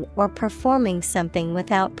creating or performing something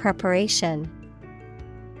without preparation.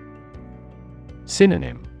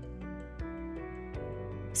 Synonym: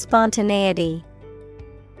 spontaneity,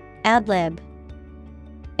 ad-lib,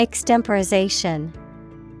 extemporization.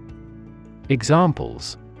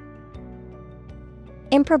 Examples: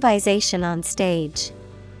 improvisation on stage,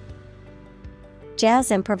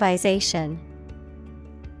 jazz improvisation.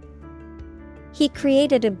 He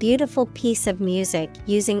created a beautiful piece of music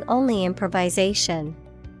using only improvisation.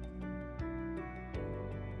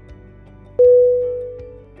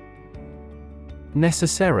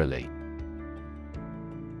 Necessarily.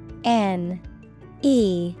 Necessarily.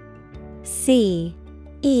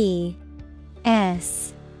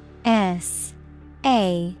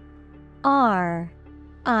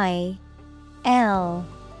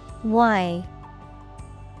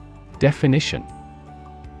 Definition: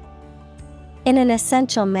 in an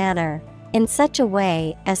essential manner, in such a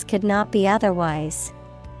way as could not be otherwise.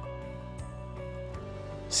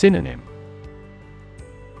 Synonym: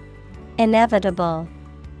 inevitable,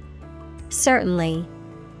 certainly,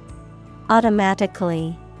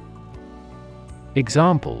 automatically.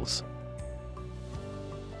 Examples: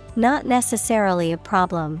 not necessarily a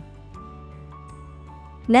problem.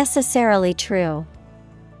 Necessarily true.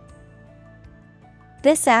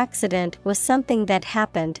 This accident was something that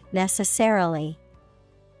happened necessarily.